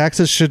us. Like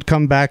taxes should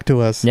come back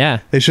to us. Yeah,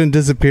 they shouldn't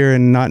disappear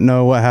and not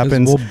know what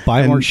happens. We'll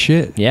buy more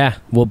shit. Yeah,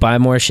 we'll buy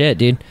more shit,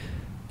 dude.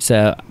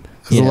 So.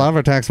 Because a lot of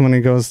our tax money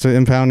goes to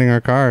impounding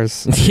our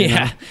cars.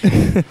 Yeah.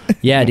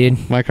 Yeah,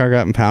 dude. My car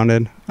got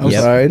impounded. I'm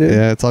sorry, dude.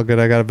 Yeah, it's all good.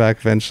 I got it back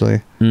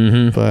eventually.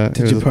 Mm-hmm. But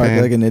did you park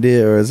like an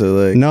idiot, or is it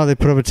like... No, they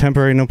put up a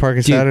temporary no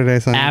parking Saturday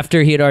sign.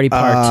 After he had already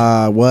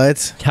parked.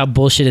 What? How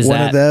bullshit is that?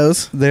 One of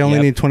those? They only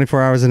need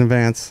 24 hours in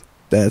advance.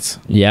 That's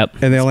Yep.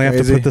 And they only have to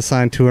crazy. put the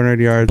sign 200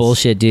 yards.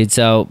 Bullshit, dude.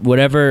 So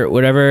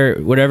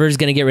whatever's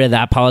gonna get rid of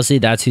that policy,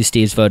 that's who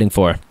Steve's voting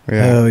for.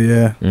 Yeah. hell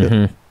yeah.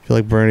 Mm-hmm. I feel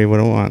like Bernie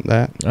wouldn't want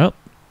that. Oh,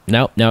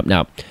 nope.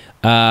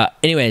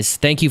 Anyways,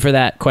 thank you for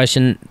that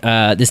question.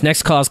 This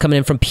next call is coming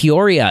in from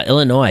Peoria,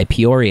 Illinois.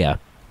 Peoria.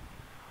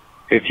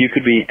 If you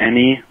could be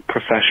any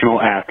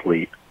professional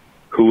athlete,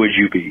 who would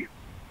you be?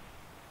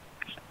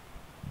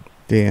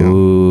 Damn.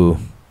 Ooh.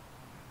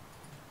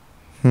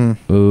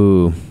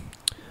 Ooh.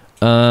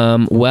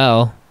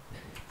 Well,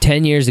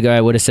 10 years ago, I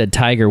would have said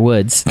Tiger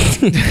Woods.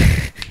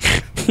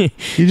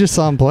 You just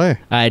saw him play.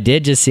 I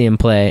did just see him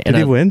play. Did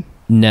he win?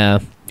 No,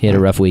 he had a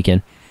rough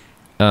weekend.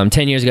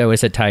 10 years ago, I would have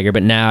said Tiger,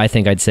 but now I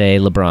think I'd say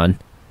LeBron.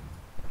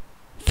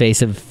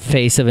 Face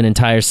of an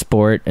entire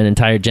sport, an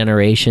entire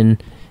generation,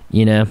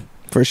 you know?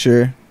 For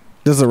sure.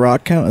 Does The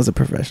Rock count as a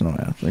professional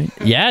athlete?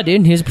 Yeah,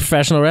 dude, he was a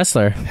professional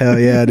wrestler. Hell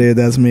yeah, dude.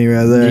 That's me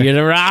right there. You're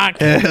The Rock.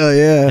 Hell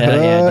yeah.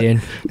 Hell yeah, dude.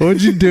 What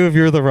would you do if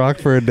you were The Rock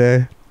for a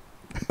day?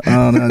 I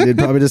don't know, dude.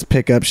 Probably just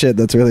pick up shit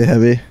that's really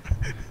heavy.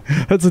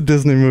 That's a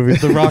Disney movie.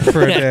 The Rock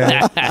for a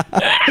day.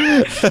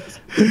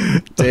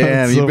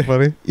 Damn, That's so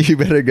funny. You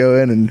better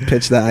go in and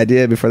pitch that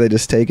idea before they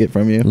just take it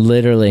from you.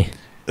 Literally.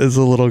 As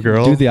a little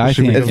girl. Do the eye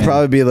thing. It'd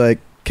probably be like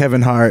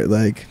Kevin Hart,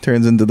 like,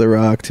 turns into The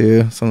Rock,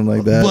 too. Something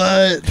like that.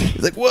 What?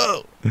 He's like,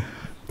 whoa.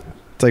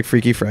 It's like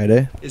Freaky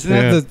Friday. Isn't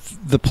that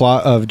the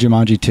plot of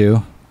Jumanji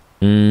 2?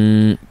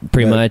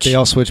 Pretty much. They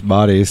all switch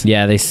bodies.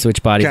 Yeah, they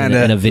switch bodies in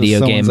Kinda. a video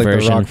So game someone's like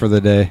version. The Rock for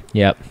the day.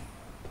 Yep.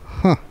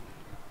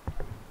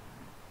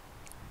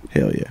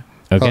 Hell yeah.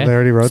 Okay. Oh, they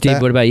already wrote Steve,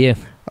 that? what about you?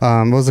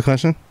 What was the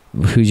question?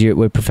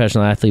 What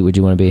professional athlete would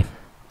you want to be?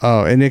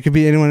 Oh, and it could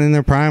be anyone in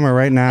their prime or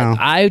right now.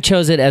 I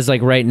chose it as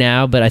like right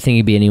now, but I think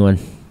it'd be anyone.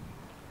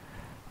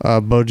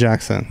 Bo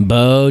Jackson.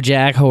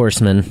 BoJack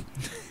Horseman.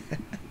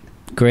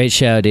 Great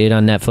show, dude,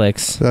 on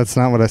Netflix. That's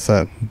not what I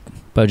said.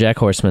 BoJack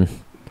Horseman.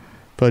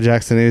 Bo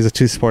Jackson, he was a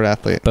two-sport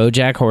athlete.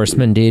 BoJack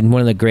Horseman, dude,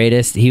 one of the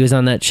greatest. He was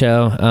on that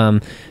show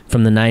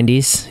from the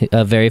 90s,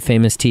 a very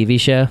famous TV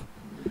show.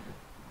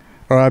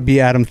 Or I'd be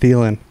Adam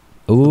Thielen.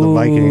 Ooh, The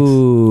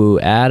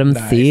Vikings. Adam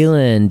Nice.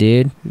 Thielen,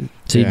 dude.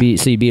 So Yeah.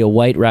 you'd be a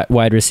wide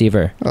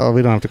receiver. Oh,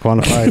 we don't have to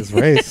quantify his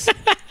race.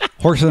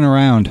 Horsing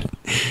Around.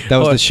 That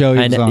was the show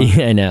he was on.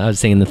 Yeah, I know. I was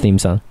singing the theme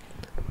song.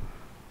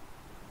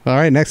 All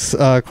right, next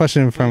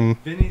question from...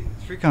 Vinny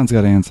Freakon's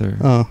got to answer.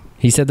 Oh,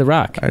 He said The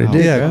Rock. I already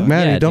did. yeah, bro.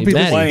 Maddie, Yeah, don't dude, be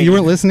Maddie. listening. You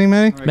weren't listening,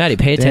 Maddie? Maddie,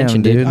 pay Damn,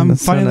 attention, dude. dude. I'm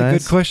That's so finding the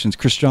nice. good questions.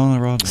 Cristiano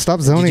Ronaldo.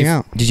 Stop zoning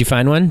out. Did you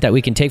find one that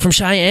we can take from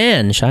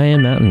Cheyenne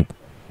Mountain?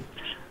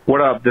 What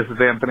up? This is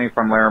Anthony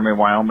from Laramie,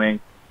 Wyoming.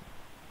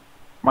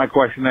 My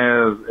question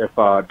is, if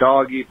a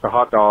dog eats a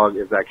hot dog,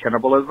 is that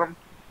cannibalism?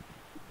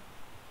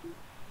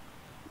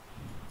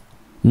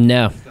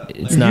 No,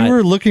 it's not. You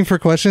were looking for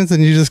questions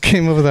and you just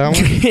came up with that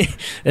one?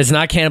 It's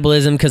not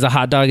cannibalism because a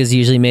hot dog is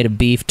usually made of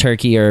beef,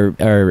 turkey, or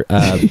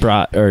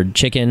brat or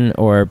chicken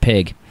or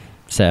pig.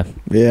 So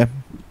Yeah.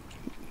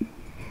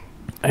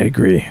 I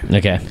agree.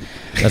 okay,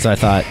 that's what I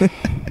thought.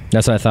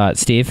 That's what I thought.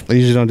 Steve. I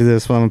usually don't do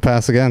this, but I'm going to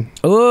pass again.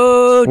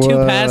 Oh, two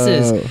Whoa.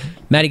 passes.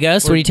 Matty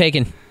Ghost, what are you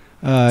taking? Is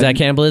that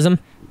cannibalism?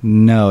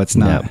 No, it's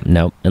not.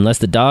 No. Unless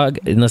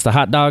the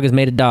hot dog is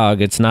made of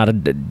dog, it's not a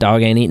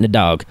dog. Ain't eating a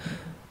dog.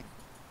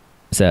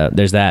 So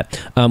there's that.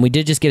 We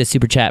did just get a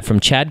super chat from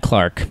Chad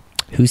Clark,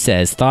 who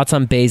says, thoughts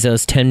on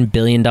Bezos' $10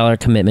 billion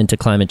commitment to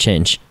climate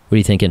change? What are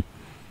you thinking?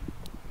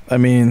 I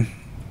mean,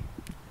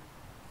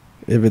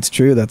 if it's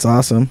true, that's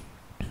awesome.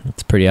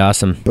 It's pretty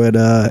awesome. But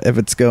if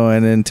it's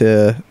going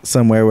into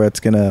somewhere where it's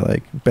going to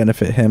like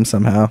benefit him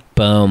somehow,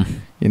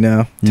 Boom. you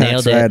know,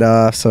 Nailed tax it.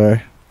 write-offs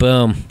or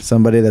Boom.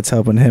 somebody that's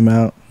helping him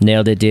out.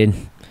 Nailed it, dude.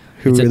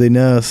 Who really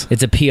knows?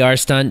 It's a PR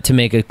stunt to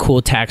make a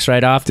cool tax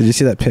write-off. Did you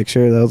see that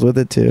picture that was with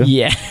it too?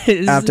 Yes.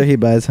 After he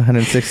buys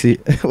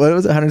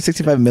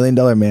 $165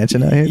 million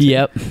mansion out here.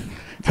 Yep.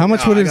 How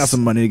much Oh, would I his got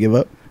some money to give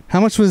up? How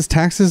much would his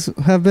taxes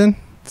have been?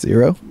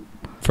 0.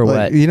 For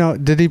what? You know,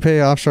 did he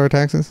pay offshore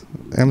taxes?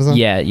 Amazon?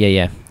 Yeah.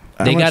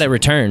 How They got much- a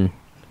return.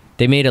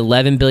 They made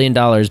 $11 billion,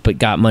 but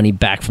got money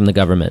back from the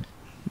government.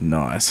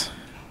 Nice.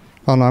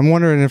 Oh no, I'm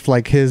wondering if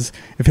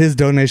his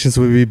donations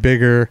would be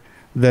bigger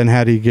than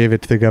had he gave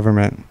it to the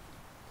government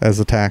as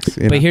a tax.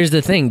 You know? But here's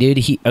the thing, dude.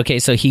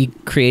 So he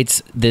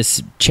creates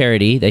this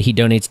charity that he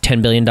donates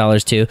 $10 billion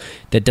to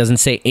that doesn't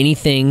say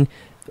anything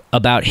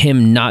about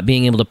him not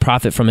being able to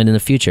profit from it in the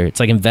future. It's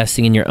like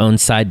investing in your own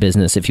side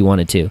business if you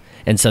wanted to.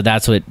 And so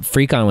that's what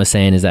Freakon was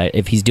saying, is that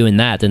if he's doing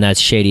that, then that's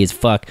shady as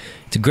fuck.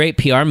 It's a great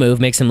PR move,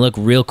 makes him look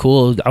real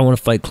cool. I want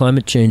to fight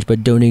climate change by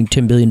donating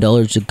 $10 billion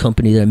to a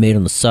company that I made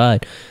on the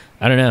side.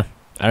 I don't know,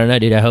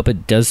 dude. I hope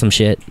it does some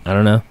shit. I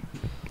don't know.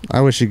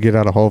 I wish he'd get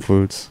out of Whole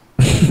Foods.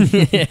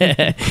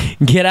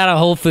 Get out of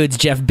Whole Foods,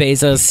 Jeff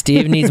Bezos.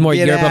 Steve needs more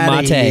Get yerba outta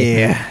mate.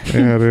 here.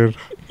 Yeah, dude.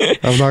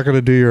 I'm not going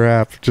to do your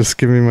app. Just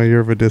give me my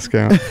yerba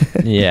discount.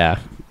 Yeah.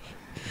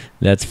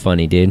 That's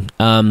funny, dude.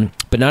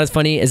 But not as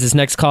funny as this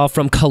next call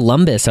from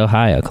Columbus,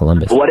 Ohio.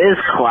 Columbus. What is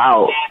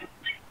clout?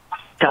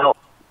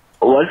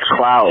 What's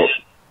clout?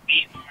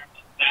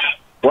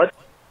 What's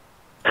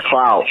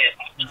clout?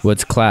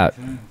 What's clout?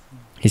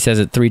 He says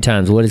it 3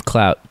 times. What is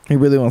clout? He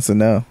really wants to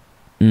know.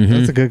 Mm-hmm.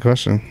 That's a good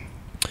question.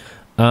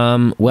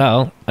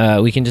 Well,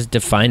 we can just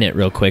define it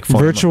real quick for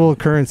him. Virtual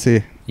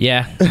currency.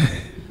 Yeah.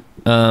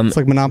 It's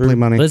like Monopoly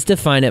money. Let's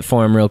define it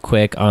for him real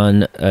quick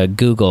on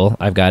Google.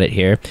 I've got it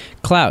here.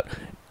 Clout.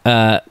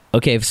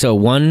 Okay, so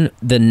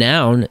the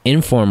noun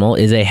informal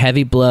is a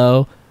heavy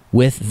blow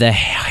with the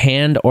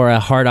hand or a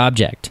hard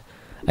object.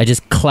 I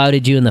just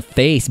clouted you in the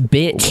face,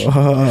 bitch.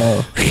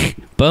 Whoa.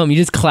 Boom, you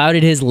just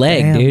clouted his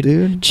leg. Damn,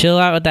 dude. Chill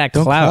out with that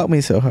Don't clout. clout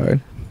me so hard.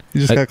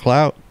 You just got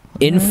clout.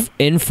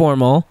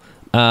 Informal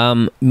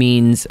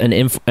means an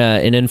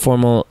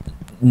informal.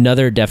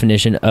 Another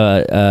definition,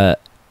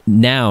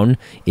 noun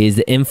is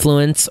the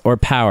influence or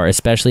power,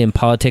 especially in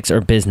politics or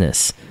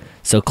business.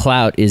 So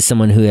clout is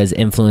someone who has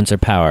influence or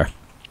power.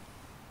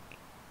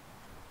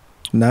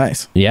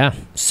 Nice. Yeah.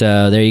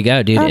 So there you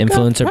go, dude.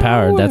 Influence or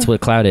power. That's what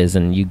clout is,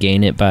 and you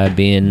gain it by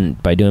doing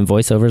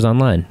voiceovers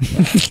online.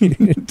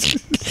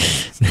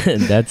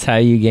 That's how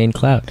you gain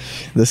clout.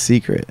 The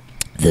secret.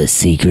 The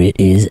secret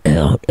is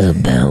out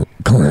about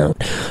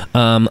clout.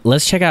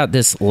 Let's check out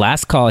this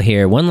last call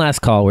here. One last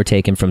call we're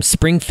taking from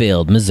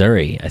Springfield,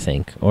 Missouri, I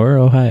think, or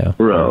Ohio.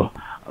 Bro,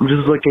 I'm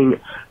just looking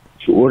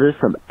to order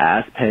some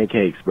ass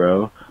pancakes,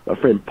 bro. My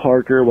friend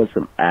Parker wants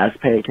some ass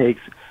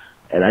pancakes,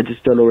 and I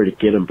just don't know where to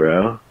get them,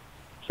 bro.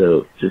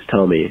 So just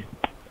tell me.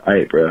 All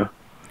right, bro.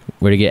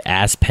 Where to get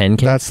ass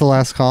pancakes? That's the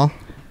last call.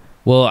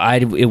 Well,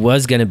 it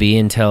was going to be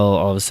until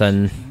all of a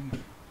sudden.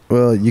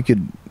 Well, you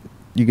could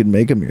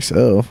make them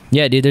yourself.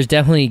 Yeah, dude, there's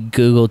definitely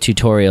Google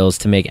tutorials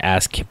to make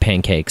ass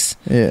pancakes.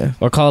 Yeah.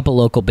 Or call up a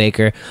local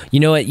baker.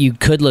 You know what? You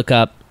could look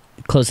up,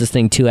 closest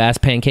thing to ass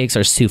pancakes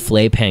are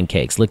souffle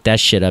pancakes. Look that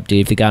shit up, dude.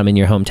 If you got them in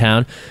your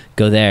hometown,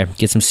 go there.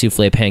 Get some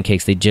souffle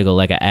pancakes. They jiggle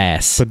like an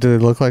ass. But do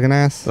they look like an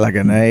ass? Like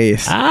an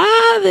ace.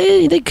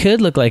 They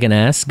could look like an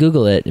ass.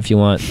 Google it if you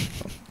want.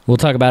 We'll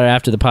talk about it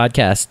after the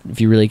podcast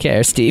if you really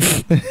care,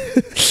 Steve.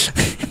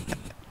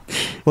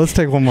 Let's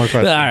take one more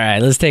question. All right,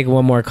 let's take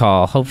one more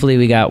call. Hopefully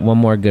we got one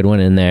more good one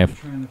in there.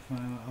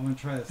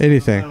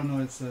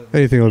 Anything.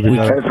 Anything would be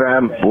better. Hey,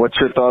 fam, what's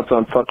your thoughts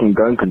on fucking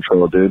gun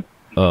control, dude?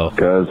 Oh.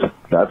 Because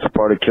that's a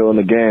part of killing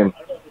the game.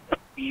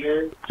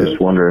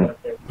 Just wondering. All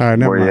right,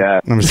 never where you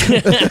at? I'm just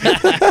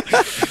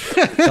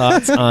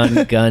Thoughts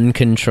on gun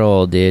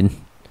control, dude?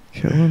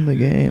 Killing the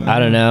game. I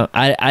don't know.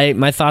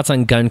 My thoughts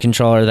on gun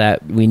control are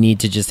that we need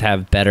to just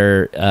have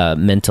better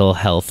mental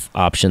health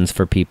options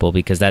for people,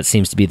 because that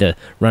seems to be the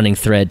running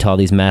thread to all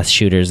these mass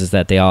shooters, is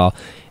that they all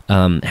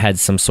had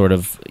some sort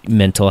of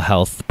mental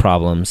health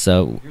problem.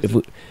 So if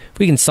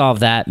we can solve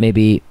that,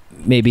 maybe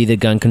the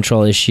gun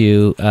control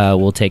issue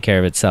will take care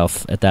of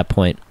itself at that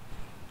point.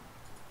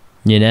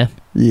 You know?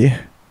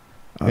 Yeah,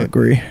 I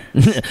agree.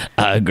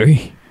 I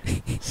agree.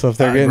 So if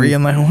they're agree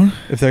on that one.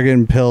 If they're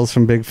getting pills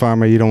from Big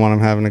Pharma, you don't want them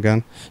having a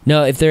gun?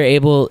 No, if they're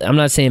able, I'm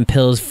not saying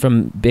pills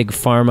from Big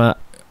Pharma.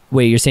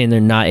 Wait, you're saying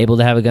they're not able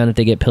to have a gun if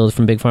they get pills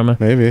from Big Pharma?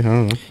 Maybe, I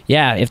don't know.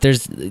 Yeah, if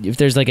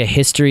there's like a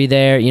history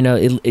there, you know,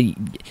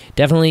 it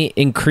definitely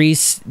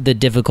increase the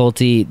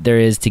difficulty there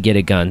is to get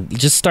a gun.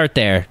 Just start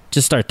there.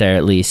 Just start there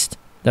at least.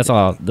 That's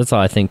all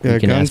I think we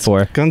can ask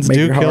for. Guns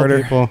do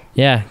kill people.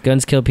 Yeah,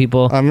 guns kill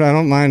people. I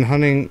don't mind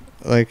hunting.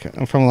 Like,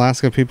 I'm from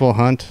Alaska, people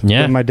hunt.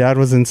 Yeah. When my dad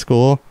was in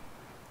school,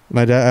 I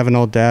have an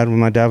old dad. When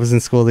my dad was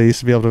in school, they used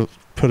to be able to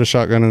put a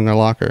shotgun in their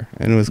locker,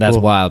 and it was That's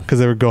cool. wild. Because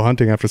they would go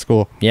hunting after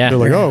school. Yeah. They're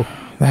like, oh,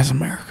 that's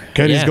America.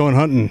 Katie's going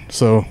hunting,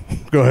 so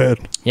go ahead.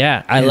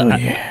 Yeah, I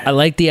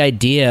like the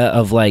idea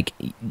of like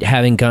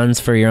having guns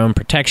for your own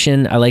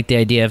protection. I like the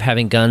idea of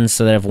having guns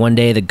so that if one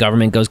day the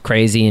government goes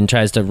crazy and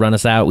tries to run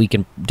us out, we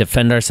can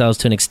defend ourselves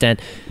to an extent.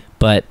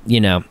 But, you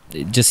know,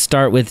 just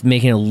start with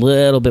making it a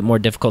little bit more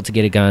difficult to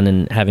get a gun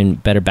and having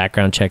better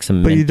background checks.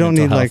 And But you don't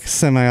mental need health. like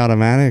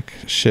semi-automatic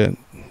shit.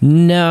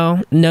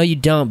 No, you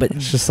don't. But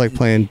it's just like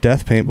playing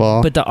death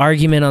paintball. But the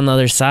argument on the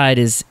other side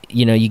is,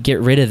 you know, you get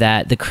rid of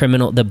that, the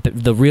criminal,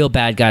 the real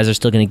bad guys are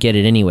still going to get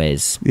it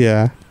anyways.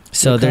 Yeah.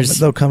 So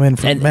they'll come in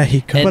from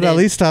Mexico. But at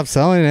least stop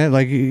selling it.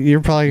 Like,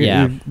 you're probably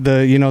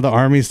the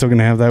army's still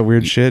gonna have that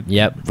weird shit.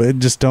 Yep. But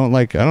just don't,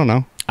 like, I don't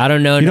know. I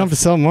don't know. You don't have to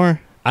sell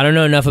more. I don't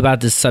know enough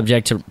about this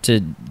subject to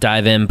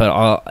dive in,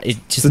 but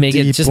make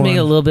it a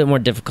little bit more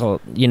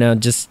difficult. You know,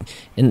 just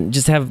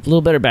have a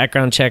little better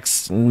background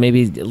checks, and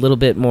maybe a little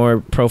bit more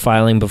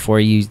profiling before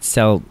you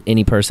sell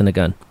any person a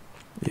gun.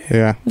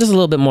 Yeah. Just a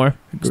little bit more.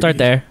 Agreed. Start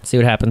there. See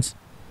what happens.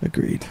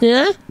 Agreed.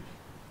 Yeah.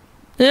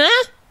 Yeah.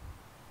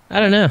 I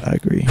don't know. I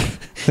agree. I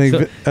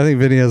think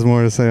Vinny has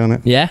more to say on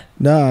it. Yeah.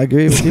 No, I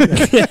agree with you.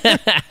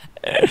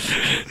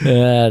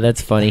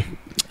 That's funny.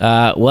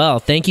 Well,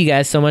 thank you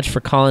guys so much for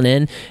calling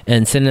in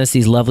and sending us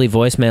these lovely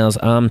voicemails.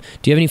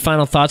 Do you have any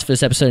final thoughts for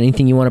this episode?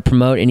 Anything you want to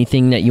promote?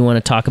 Anything that you want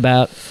to talk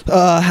about?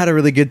 Had a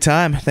really good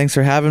time. Thanks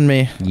for having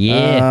me.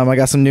 Yeah. I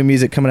got some new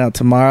music coming out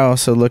tomorrow,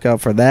 so look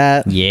out for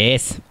that.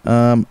 Yes.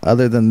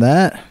 Other than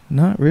that,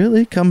 not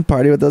really. Come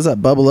party with us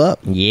at Bubble Up.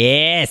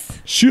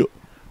 Yes. Shoot.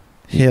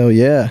 Hell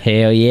yeah.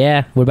 Hell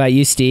yeah. What about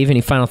you, Steve?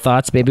 Any final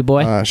thoughts, baby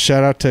boy?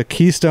 Shout out to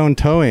Keystone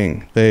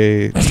Towing.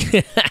 They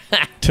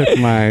took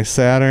my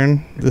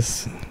Saturn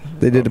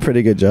They did a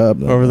pretty good job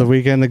though. over the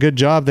weekend. The good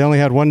job. They only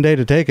had one day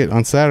to take it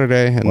on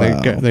Saturday, and Wow.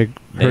 they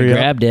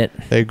grabbed it.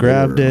 They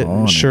grabbed They it. were on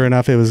And sure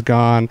enough, it was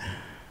gone.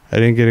 I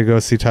didn't get to go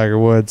see Tiger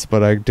Woods,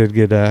 but I did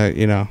get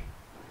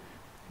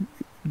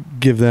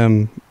give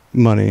them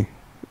money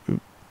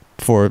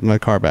for my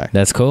car back.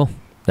 That's cool.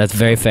 That's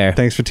very fair.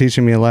 Thanks for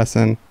teaching me a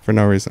lesson for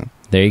no reason.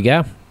 There you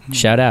go.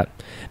 Shout out.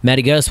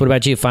 Matty Ghost, what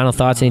about you? Final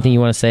thoughts? Anything you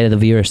want to say to the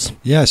viewers?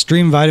 Yeah,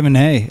 stream Vitamin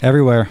A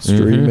everywhere.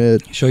 Stream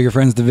it. Show your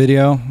friends the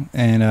video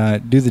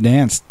and do the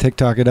dance.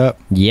 TikTok it up.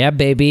 Yeah,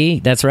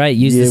 baby. That's right.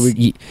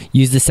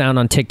 Use the sound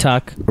on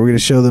TikTok. We're gonna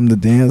show them the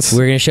dance.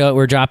 We're gonna show it.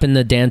 We're dropping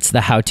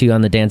the how-to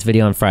on the dance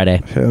video on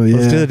Friday. Hell yeah.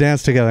 Let's do the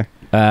dance together.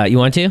 You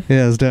want to?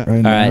 Yeah, let's do it.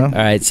 All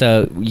right.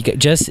 So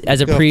just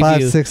as a Go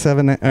preview, 5, 6,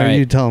 7, 8. All right.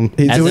 You tell them.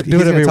 He's Do gonna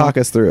whatever you talk want.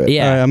 us through it.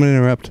 Yeah. All right, I'm gonna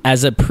interrupt.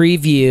 as a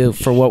preview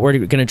for what we're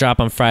going to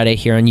drop on Friday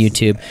here on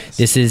YouTube,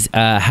 this is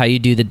how you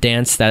do the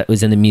dance that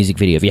was in the music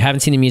video. If you haven't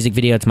seen the music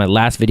video, it's my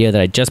last video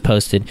that I just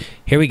posted.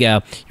 Here we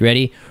go. You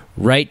ready?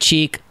 Right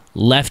cheek,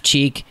 left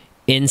cheek,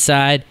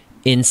 inside,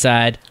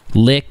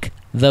 lick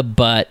the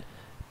butt,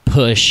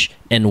 push,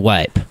 and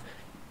wipe.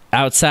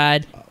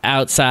 Outside,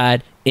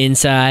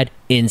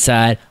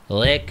 inside,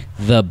 lick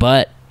the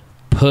butt,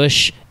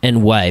 push,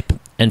 and wipe.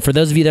 And for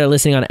those of you that are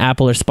listening on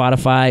Apple or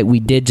Spotify,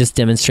 we did just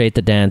demonstrate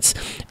the dance.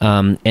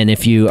 And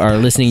if you are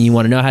listening and you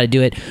want to know how to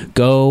do it,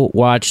 go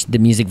watch the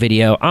music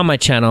video on my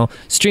channel,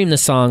 stream the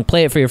song,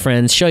 play it for your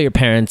friends, show your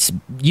parents,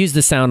 use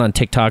the sound on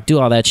TikTok, do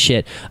all that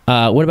shit.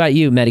 What about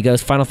you, Matty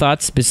Ghost? Final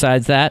thoughts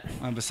besides that?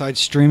 Besides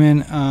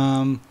streaming,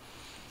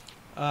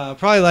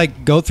 probably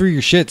like go through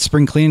your shit.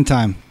 Spring cleaning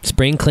time.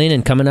 Spring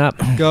cleaning coming up.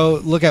 Go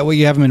look at what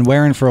you haven't been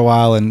wearing for a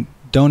while and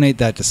donate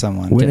that to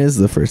someone. When is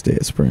the first day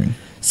of spring?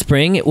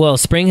 Spring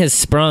has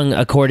sprung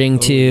according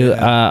to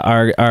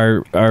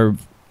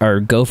our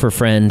gopher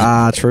friend.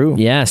 True.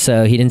 Yeah,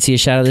 so he didn't see a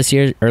shadow this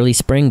year. Early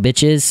spring,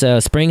 bitches.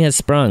 So spring has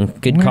sprung.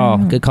 Good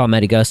call,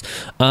 Matty Ghost.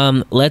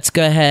 Let's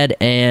go ahead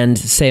and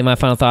say my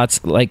final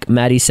thoughts. Like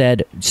Matty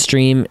said,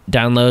 stream,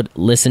 download,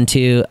 listen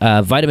to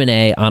Vitamin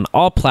A on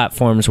all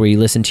platforms where you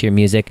listen to your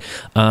music.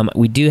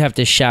 We do have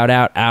to shout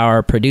out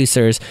our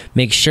producers.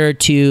 Make sure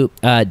to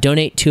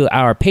donate to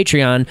our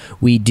Patreon.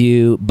 We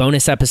do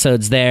bonus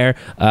episodes there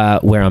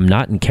where I'm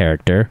not in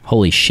character.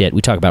 Holy shit,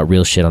 we talk about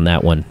real shit on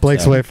that one.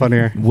 Blake's way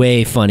funnier.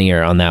 Way funnier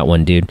on that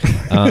one, dude.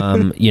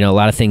 A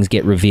lot of things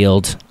get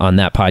revealed on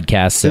that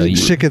podcast. So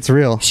Shit gets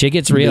real. Shit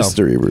gets real.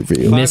 Mystery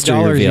reveal.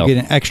 $5 you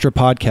get an extra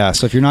podcast.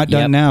 So if you're not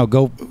done now,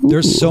 go.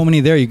 There's so many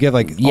there. You get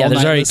like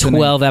there's already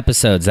 12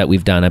 episodes that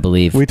we've done, I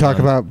believe. We talk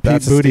about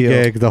Pete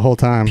Buttigieg the whole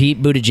time.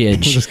 Pete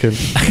Buttigieg. Just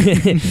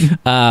kidding.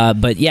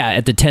 But yeah,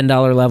 at the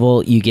 $10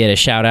 level, you get a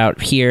shout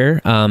out here,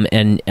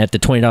 and at the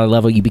 $20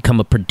 level, you become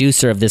a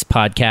producer of this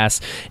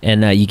podcast,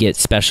 and you get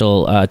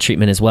special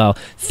treatment as well.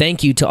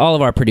 Thank you to all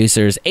of our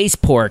producers: Ace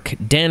Pork,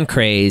 Dan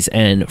Craze,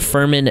 and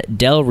Furman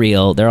Del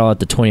Real. They're all at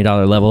the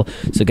 $20 level.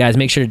 So guys,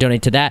 make sure to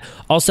donate to that.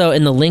 Also,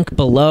 in the link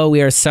below,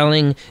 we are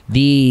selling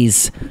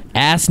these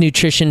Ass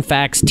Nutrition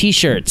Facts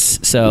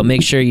t-shirts. So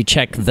make sure you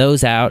check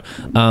those out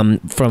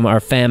from our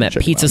fam at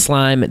Pizza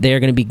Slime. They're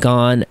going to be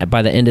gone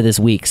by the end of this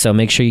week. So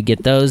make sure you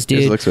get those, dude.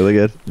 This looks really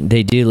good.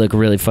 They do look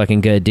really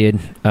fucking good, dude.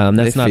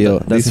 These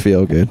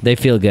feel good. They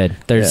feel good.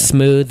 They're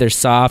smooth. They're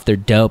soft. They're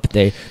dope.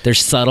 They're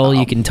subtle.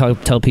 You can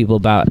tell people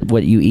about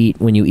what you eat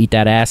when you eat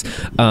that ass.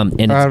 And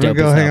it's All right, I'm dope gonna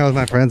go as hang hell. out with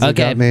my friends. Okay,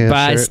 Got me a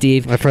bye, shirt.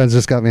 Steve. My friends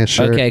just got me a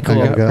shirt. Okay,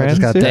 cool. I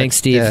just got Thanks,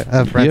 Steve. Yeah, I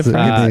have friends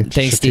that give me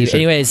Thanks, a Steve. t-shirt.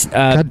 Anyways,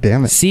 God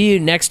damn it. See you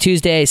next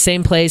Tuesday,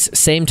 same place,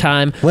 same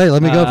time. Wait,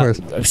 let me go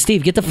first.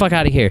 Steve, get the fuck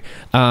out of here.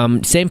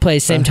 Same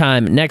place, same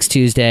time, next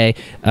Tuesday.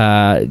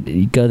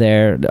 Go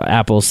there,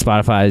 Apple,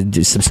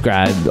 Spotify,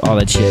 subscribe, all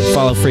that shit.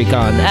 Follow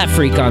FreakOn at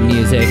FreakOn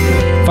Music.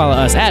 Follow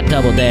us at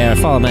Double Dare.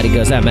 Follow Matty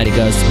Ghost at Matty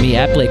Ghost. Me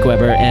at Blake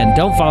Weber. And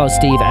don't follow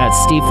Steve at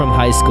Steve from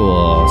High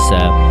School. So,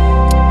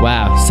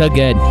 wow, so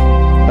good.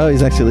 Oh,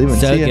 he's actually leaving.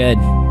 So See ya.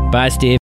 good. Bye, Steve.